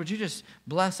 God, would you just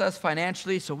bless us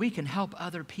financially so we can help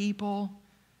other people?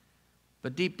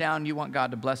 But deep down, you want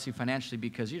God to bless you financially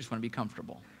because you just want to be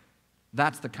comfortable.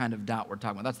 That's the kind of doubt we're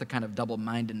talking about. That's the kind of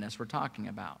double-mindedness we're talking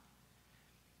about.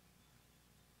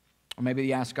 Or maybe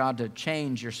you ask God to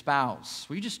change your spouse.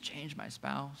 Will you just change my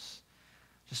spouse?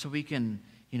 Just so we can,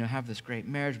 have this great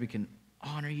marriage. We can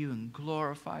honor you and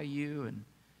glorify you and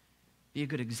be a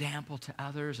good example to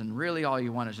others. And really all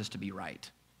you want is just to be right.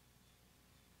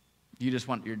 You just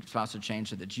want your spouse to change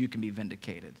so that you can be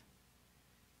vindicated.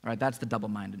 All right, that's the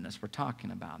double-mindedness we're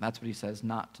talking about. That's what he says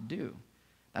not to do.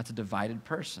 That's a divided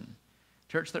person.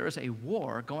 Church, there is a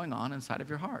war going on inside of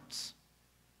your hearts.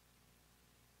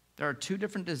 There are two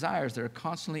different desires that are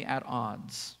constantly at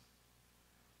odds.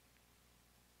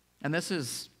 And this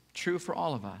is true for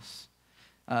all of us.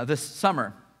 This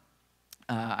summer,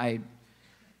 I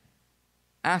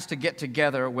asked to get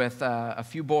together with a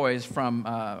few boys from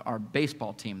our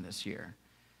baseball team this year.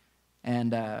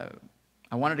 And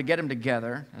I wanted to get them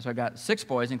together. So I got 6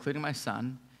 boys, including my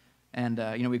son. And,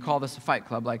 we call this a fight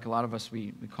club, like a lot of us,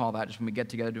 we call that just when we get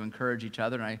together to encourage each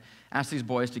other. And I asked these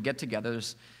boys to get together.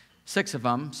 There's 6 of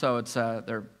them, so it's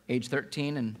they're age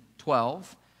 13 and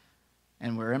 12.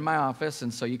 And we're in my office,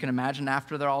 and so you can imagine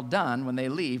after they're all done, when they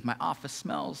leave, my office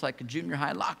smells like a junior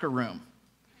high locker room.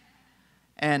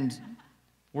 And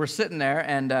we're sitting there,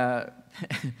 and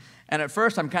and at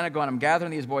first I'm kind of going, I'm gathering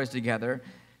these boys together,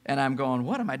 and I'm going,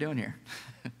 what am I doing here?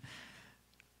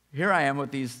 Here I am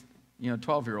with these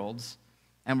 12-year-olds,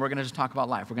 and we're going to just talk about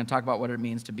life. We're going to talk about what it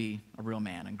means to be a real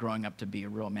man and growing up to be a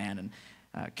real man.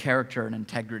 character and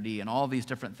integrity and all these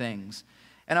different things.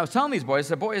 And I was telling these boys, I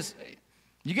said, boys,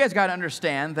 you guys got to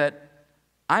understand that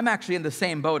I'm actually in the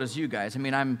same boat as you guys. I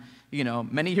mean, I'm,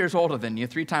 many years older than you,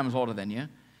 3 times older than you.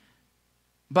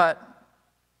 But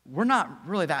we're not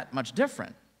really that much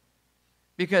different.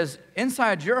 Because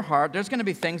inside your heart, there's going to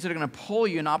be things that are going to pull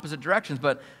you in opposite directions.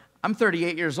 But I'm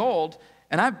 38 years old,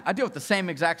 and I deal with the same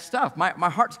exact stuff. My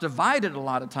heart's divided a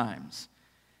lot of times.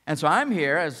 And so I'm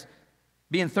here as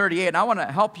being 38, and I want to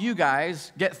help you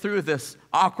guys get through this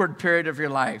awkward period of your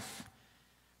life.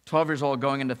 12 years old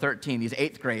going into 13, these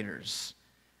 8th graders.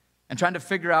 And trying to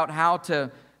figure out how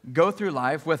to go through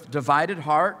life with divided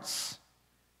hearts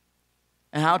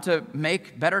and how to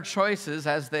make better choices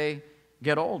as they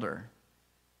get older.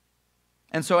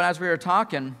 And so as we were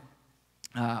talking,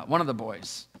 one of the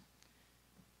boys,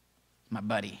 my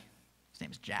buddy, his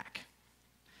name is Jack.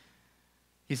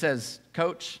 He says,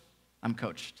 Coach, I'm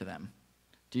coach to them.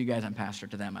 To you guys, I'm pastor.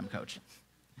 To them, I'm coach.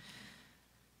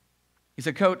 He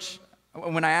said, Coach,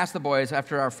 when I asked the boys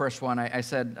after our first one, I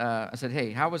said,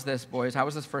 hey, how was this, boys? How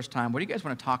was this first time? What do you guys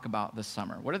want to talk about this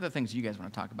summer? What are the things you guys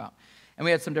want to talk about? And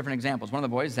we had some different examples. One of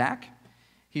the boys, Zach,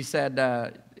 he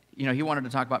said, he wanted to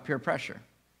talk about peer pressure.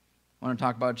 Wanted to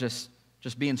talk about just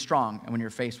being strong. And when you're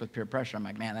faced with peer pressure, I'm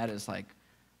like, man, that is like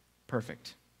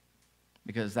perfect.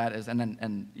 Because that is,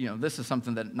 and this is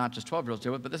something that not just 12-year-olds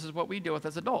deal with, but this is what we deal with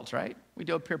as adults, right? We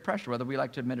deal with peer pressure, whether we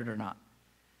like to admit it or not.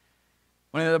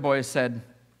 One of the other boys said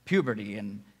puberty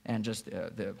and just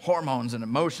the hormones and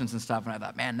emotions and stuff, and I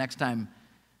thought, man, next time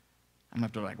I'm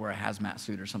going to have to wear a hazmat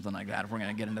suit or something like that if we're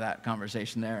going to get into that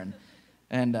conversation there.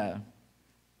 And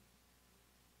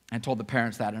I told the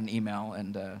parents that in an email,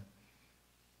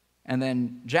 and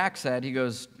then Jack said, he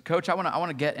goes, Coach, I want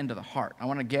to get into the heart. I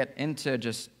want to get into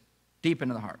just deep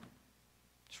into the heart.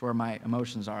 It's where my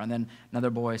emotions are. And then another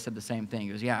boy said the same thing. He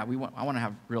goes, yeah, I want to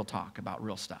have real talk about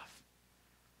real stuff.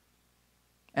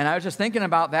 And I was just thinking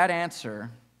about that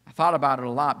answer. I thought about it a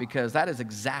lot because that is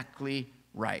exactly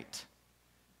right.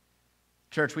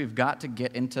 Church, we've got to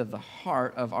get into the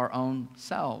heart of our own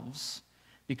selves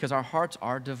because our hearts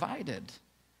are divided.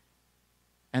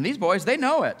 And these boys, they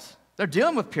know it. They're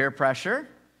dealing with peer pressure.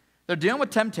 They're dealing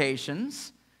with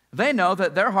temptations. They know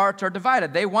that their hearts are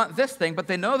divided. They want this thing, but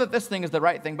they know that this thing is the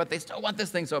right thing, but they still want this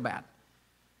thing so bad.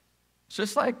 It's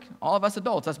just like all of us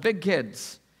adults, us big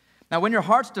kids. Now, when your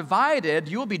heart's divided,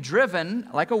 you will be driven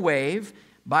like a wave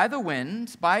by the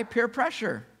wind, by peer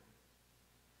pressure.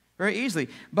 Very easily.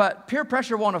 But peer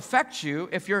pressure won't affect you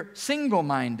if you're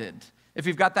single-minded, if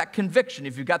you've got that conviction,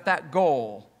 if you've got that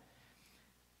goal.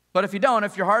 But if you don't,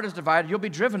 if your heart is divided, you'll be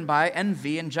driven by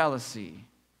envy and jealousy.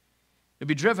 You'll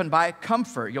be driven by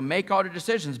comfort. You'll make all your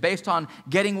decisions based on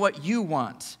getting what you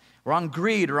want, or on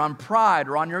greed, or on pride,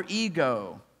 or on your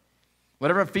ego.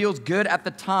 Whatever feels good at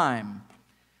the time.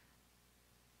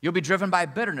 You'll be driven by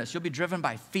bitterness. You'll be driven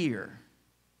by fear.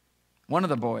 One of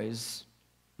the boys,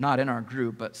 not in our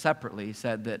group, but separately,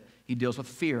 said that he deals with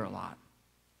fear a lot.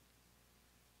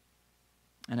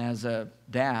 And as a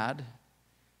dad,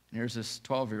 and here's this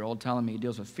 12-year-old telling me he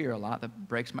deals with fear a lot, that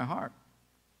breaks my heart.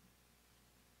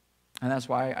 And that's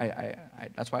why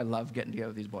I love getting together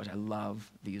with these boys. I love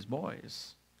these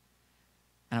boys.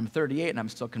 And I'm 38 and I'm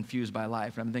still confused by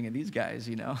life. And I'm thinking, these guys,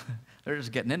 they're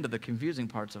just getting into the confusing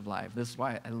parts of life. This is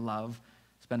why I love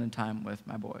spending time with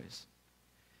my boys.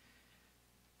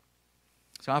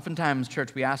 So oftentimes,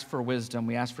 church, we ask for wisdom,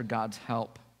 we ask for God's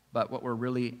help, but what we're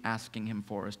really asking him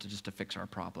for is to fix our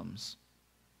problems.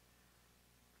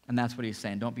 And that's what he's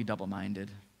saying. Don't be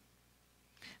double-minded.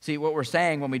 See, what we're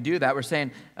saying when we do that, we're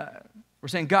saying,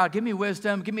 God, give me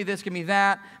wisdom, give me this, give me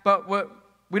that. But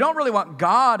we don't really want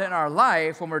God in our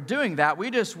life when we're doing that.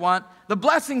 We just want the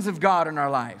blessings of God in our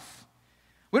life.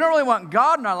 We don't really want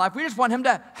God in our life. We just want him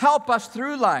to help us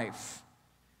through life.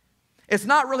 It's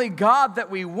not really God that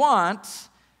we want.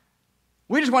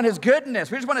 We just want his goodness.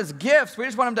 We just want his gifts. We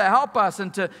just want him to help us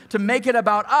and to make it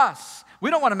about us. We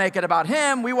don't want to make it about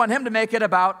him. We want him to make it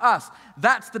about us.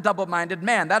 That's the double-minded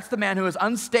man. That's the man who is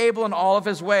unstable in all of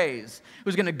his ways,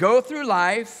 who's going to go through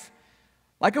life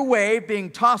like a wave being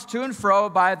tossed to and fro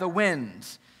by the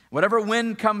wind. Whatever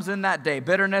wind comes in that day,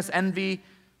 bitterness, envy,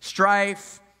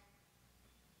 strife,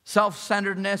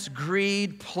 self-centeredness,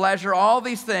 greed, pleasure, all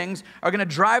these things are going to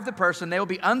drive the person. They will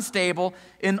be unstable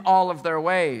in all of their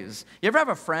ways. You ever have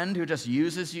a friend who just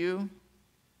uses you?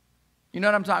 You know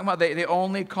what I'm talking about? They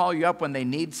only call you up when they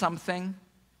need something.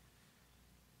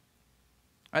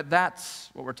 Right, that's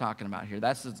what we're talking about here.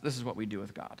 This is what we do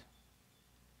with God.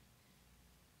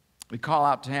 We call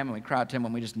out to him and we cry out to him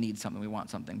when we just need something, we want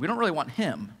something. We don't really want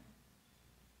him,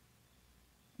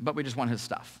 but we just want his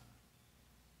stuff.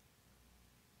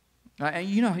 And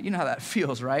you know how that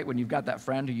feels, right? When you've got that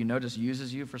friend who you know just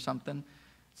uses you for something.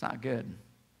 It's not good.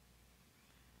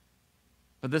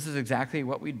 But this is exactly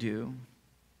what we do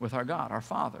with our God, our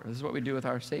Father. This is what we do with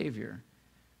our Savior.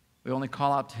 We only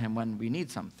call out to him when we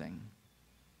need something.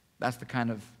 That's the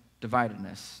kind of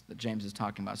dividedness that James is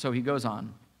talking about. So he goes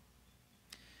on.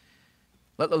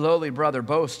 Let the lowly brother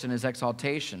boast in his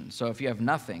exaltation. So if you have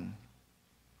nothing,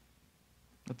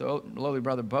 let the lowly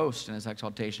brother boast in his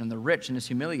exaltation, and the rich in his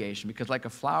humiliation, because like a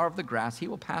flower of the grass, he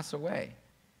will pass away.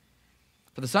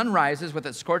 For the sun rises with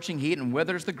its scorching heat and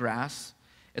withers the grass.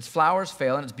 Its flowers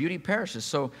fail and its beauty perishes.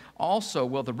 So also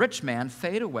will the rich man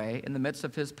fade away in the midst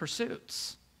of his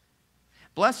pursuits.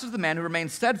 Blessed is the man who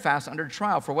remains steadfast under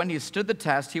trial, for when he has stood the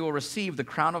test, he will receive the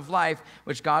crown of life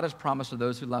which God has promised to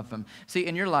those who love him. See,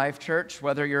 in your life, church,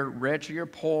 whether you're rich or you're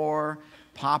poor,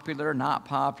 popular, not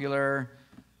popular,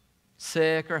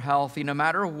 sick or healthy, no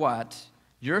matter what,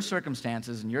 your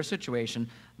circumstances and your situation,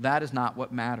 that is not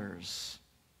what matters.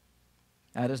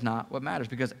 That is not what matters,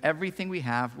 because everything we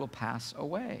have will pass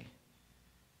away.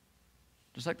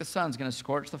 Just like the sun's going to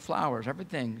scorch the flowers,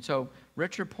 everything. So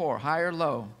rich or poor, high or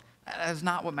low, that is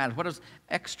not what matters. What is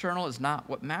external is not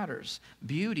what matters.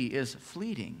 Beauty is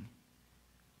fleeting.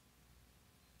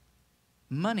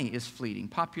 Money is fleeting.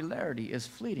 Popularity is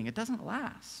fleeting. It doesn't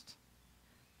last.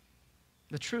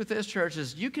 The truth is, church,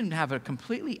 is you can have a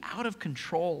completely out of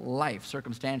control life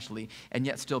circumstantially and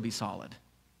yet still be solid.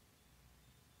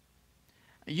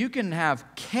 You can have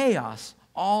chaos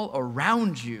all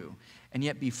around you and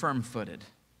yet be firm-footed.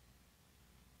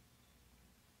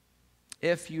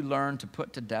 If you learn to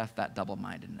put to death that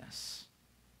double-mindedness.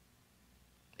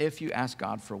 If you ask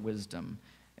God for wisdom.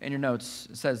 In your notes,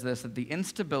 it says this, that the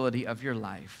instability of your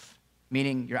life,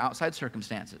 meaning your outside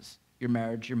circumstances, your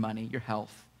marriage, your money, your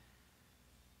health,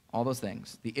 all those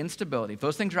things, the instability, if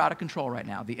those things are out of control right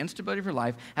now, the instability of your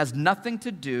life has nothing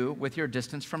to do with your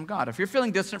distance from God. If you're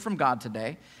feeling distant from God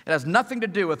today, it has nothing to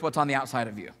do with what's on the outside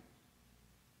of you.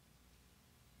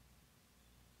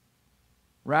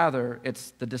 Rather,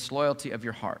 it's the disloyalty of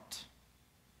your heart.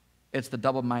 It's the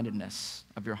double-mindedness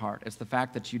of your heart. It's the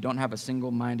fact that you don't have a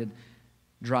single-minded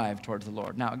drive towards the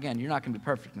Lord. Now, again, you're not going to be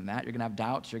perfect in that. You're going to have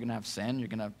doubts. You're going to have sin. You're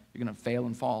going to fail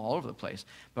and fall all over the place.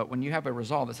 But when you have a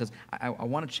resolve that says, I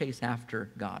want to chase after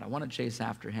God. I want to chase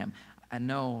after him. I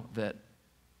know that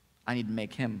I need to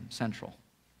make him central.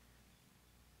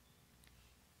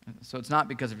 So it's not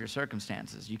because of your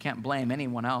circumstances. You can't blame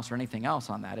anyone else or anything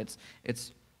else on that.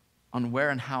 It's on where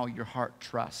and how your heart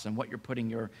trusts and what you're putting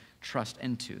your trust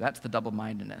into. That's the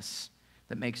double-mindedness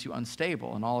that makes you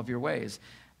unstable in all of your ways.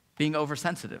 Being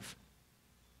oversensitive.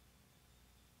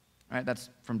 Right? That's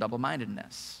from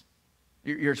double-mindedness.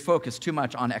 You're focused too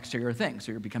much on exterior things,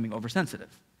 so you're becoming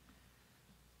oversensitive.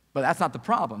 But that's not the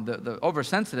problem. The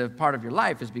oversensitive part of your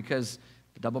life is because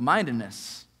the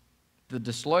double-mindedness, the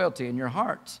disloyalty in your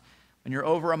heart, when you're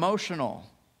over-emotional,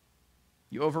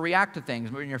 you overreact to things,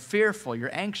 when you're fearful,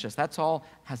 you're anxious, that's all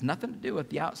has nothing to do with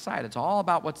the outside. It's all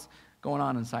about what's going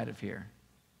on inside of here.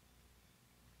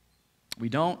 We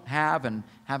don't have and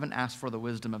haven't asked for the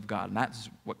wisdom of God, and that's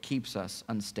what keeps us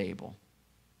unstable.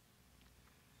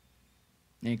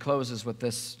 And he closes with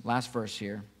this last verse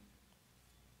here.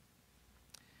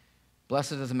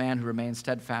 Blessed is the man who remains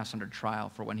steadfast under trial,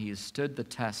 for when he has stood the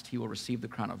test, he will receive the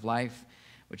crown of life,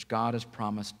 which God has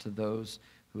promised to those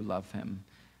who love him.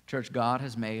 Church, God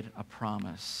has made a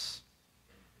promise.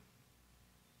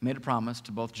 He made a promise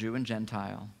to both Jew and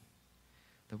Gentile,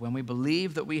 that when we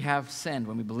believe that we have sinned,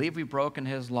 when we believe we've broken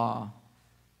his law,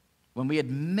 when we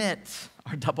admit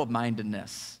our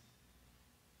double-mindedness,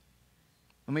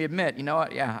 when we admit, you know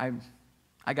what, yeah,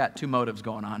 I got two motives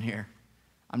going on here.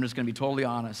 I'm just going to be totally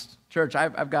honest. Church,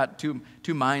 I've got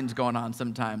two minds going on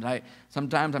sometimes.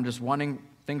 Sometimes I'm just wanting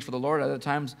things for the Lord. Other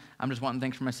times I'm just wanting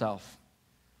things for myself.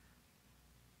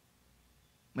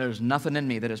 There's nothing in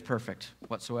me that is perfect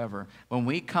whatsoever. When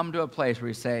we come to a place where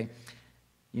we say,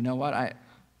 you know what,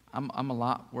 I'm a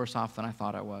lot worse off than I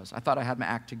thought I was. I thought I had my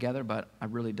act together, but I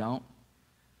really don't.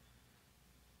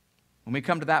 When we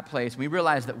come to that place, we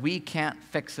realize that we can't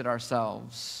fix it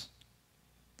ourselves.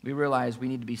 We realize we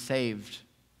need to be saved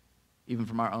even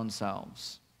from our own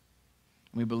selves.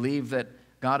 We believe that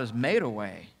God has made a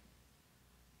way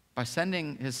by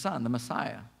sending his Son, the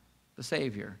Messiah, the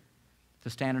Savior, to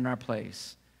stand in our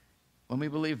place. When we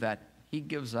believe that, he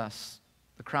gives us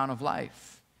the crown of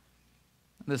life.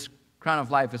 This crown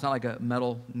of life is not like a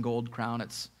metal and gold crown.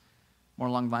 It's more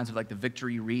along the lines of like the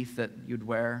victory wreath that you'd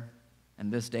wear in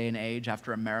this day and age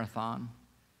after a marathon.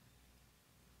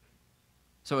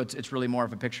 So it's really more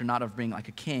of a picture not of being like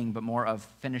a king, but more of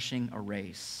finishing a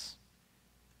race,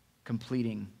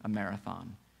 completing a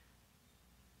marathon.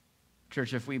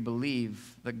 Church, if we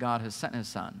believe that God has sent his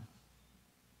Son,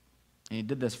 and he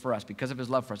did this for us because of his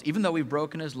love for us, even though we've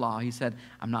broken his law, he said,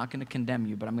 I'm not going to condemn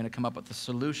you, but I'm going to come up with a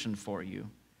solution for you.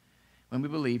 When we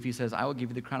believe, he says, I will give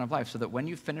you the crown of life, so that when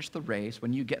you finish the race,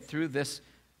 when you get through this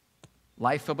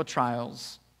life filled with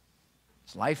trials,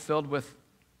 this life filled with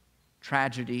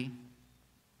tragedy,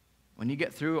 when you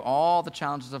get through all the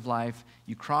challenges of life,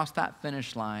 you cross that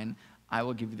finish line, I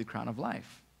will give you the crown of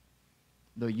life.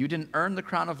 Though you didn't earn the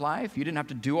crown of life, you didn't have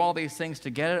to do all these things to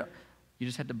get it, you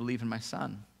just had to believe in my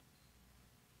Son.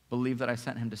 Believe that I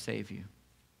sent him to save you.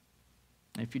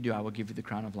 And if you do, I will give you the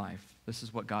crown of life. This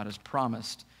is what God has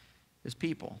promised his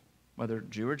people. Whether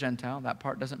Jew or Gentile, that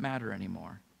part doesn't matter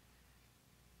anymore.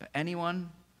 But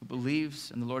anyone who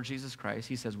believes in the Lord Jesus Christ,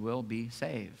 he says, will be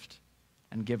saved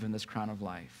and given this crown of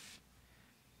life.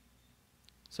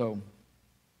 So,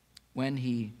 when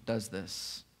he does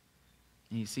this,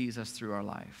 and he sees us through our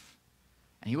life,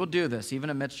 and he will do this even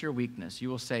amidst your weakness, you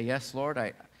will say, yes, Lord,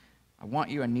 I want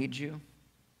you, I need you.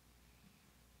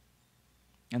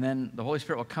 And then the Holy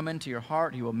Spirit will come into your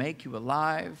heart, he will make you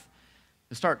alive.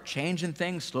 You'll start changing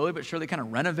things slowly but surely, kind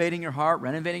of renovating your heart,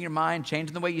 renovating your mind,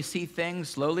 changing the way you see things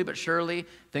slowly but surely.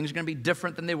 Things are going to be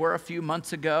different than they were a few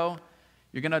months ago.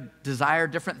 You're going to desire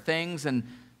different things, and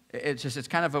it's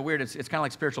kind of a weird, it's kind of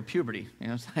like spiritual puberty. You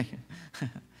know, it's like,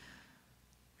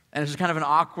 and it's just kind of an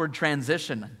awkward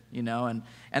transition, you know,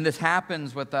 and this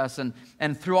happens with us,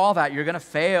 and through all that, you're going to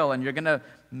fail, and you're going to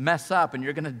mess up, and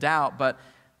you're going to doubt, but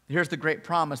here's the great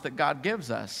promise that God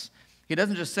gives us. He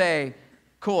doesn't just say,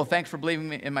 cool, thanks for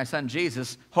believing in my Son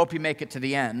Jesus, hope you make it to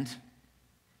the end.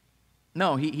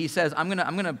 No, he says, I'm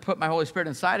gonna put my Holy Spirit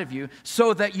inside of you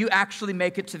so that you actually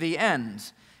make it to the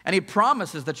end. And he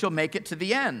promises that you'll make it to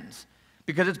the end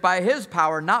because it's by his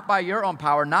power, not by your own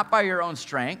power, not by your own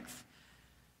strength,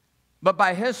 but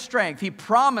by his strength. He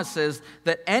promises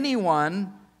that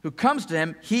anyone who comes to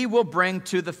him, he will bring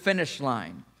to the finish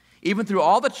line. Even through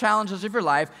all the challenges of your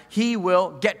life, he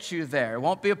will get you there. It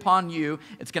won't be upon you,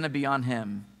 it's going to be on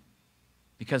him.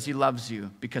 Because he loves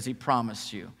you, because he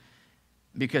promised you,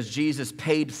 because Jesus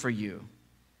paid for you.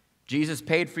 Jesus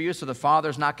paid for you, so the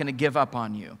Father's not going to give up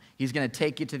on you. He's going to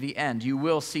take you to the end. You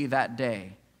will see that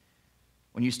day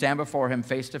when you stand before him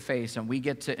face to face and we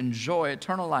get to enjoy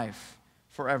eternal life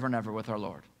forever and ever with our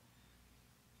Lord.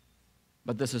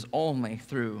 But this is only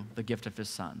through the gift of his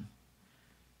Son.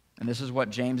 And this is what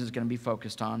James is going to be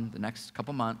focused on the next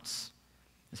couple months,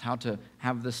 is how to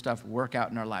have this stuff work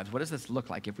out in our lives. What does this look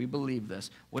like? If we believe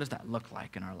this, what does that look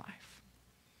like in our life?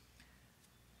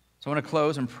 So I want to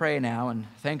close and pray now and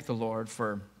thank the Lord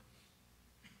for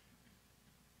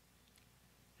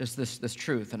just this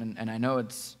truth. And I know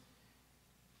it's,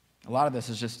 a lot of this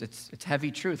is just, it's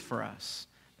heavy truth for us.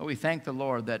 But we thank the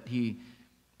Lord that he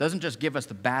doesn't just give us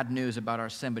the bad news about our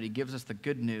sin, but he gives us the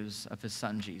good news of his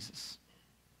Son, Jesus.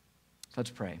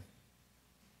 Let's pray.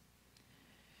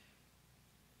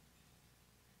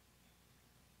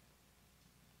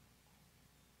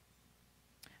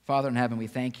 Father in heaven, we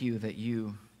thank you that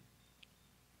you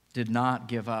did not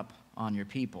give up on your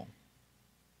people.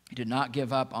 You did not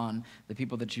give up on the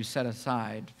people that you set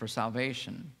aside for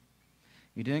salvation.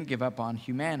 You didn't give up on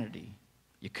humanity.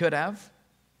 You could have,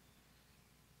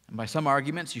 and by some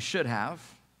arguments, you should have,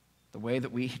 the way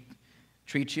that we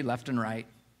treat you left and right.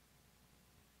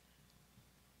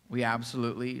 We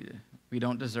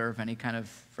don't deserve any kind of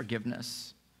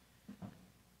forgiveness.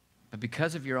 But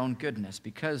because of your own goodness,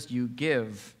 because you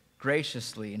give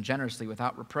graciously and generously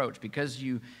without reproach, because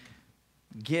you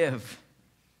give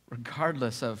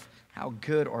regardless of how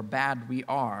good or bad we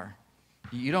are,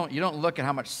 you don't look at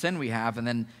how much sin we have and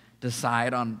then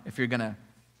decide on if you're going to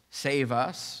save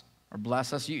us or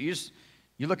bless us. You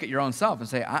look at your own self and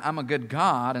say, I'm a good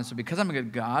God, and so because I'm a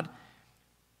good God,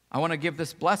 I want to give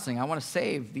this blessing. I want to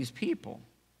save these people.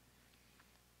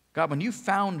 God, when you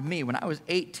found me when I was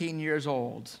 18 years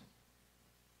old,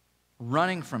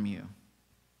 running from you,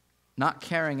 not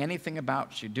caring anything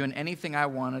about you, doing anything I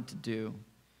wanted to do,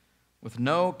 with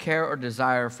no care or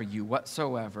desire for you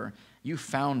whatsoever, you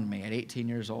found me at 18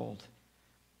 years old.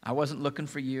 I wasn't looking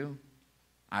for you.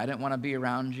 I didn't want to be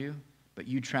around you, but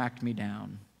you tracked me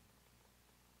down.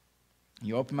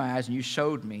 You opened my eyes and you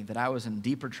showed me that I was in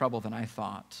deeper trouble than I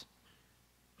thought.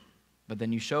 But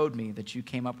then you showed me that you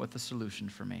came up with a solution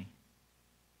for me.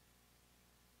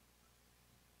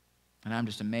 And I'm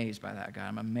just amazed by that, God.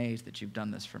 I'm amazed that you've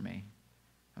done this for me.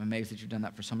 I'm amazed that you've done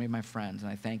that for so many of my friends.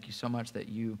 And I thank you so much that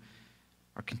you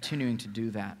are continuing to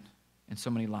do that in so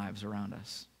many lives around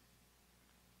us.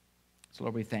 So,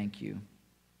 Lord, we thank you.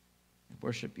 We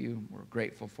worship you. We're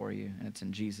grateful for you. And it's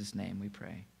in Jesus' name we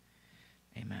pray.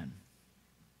 Amen.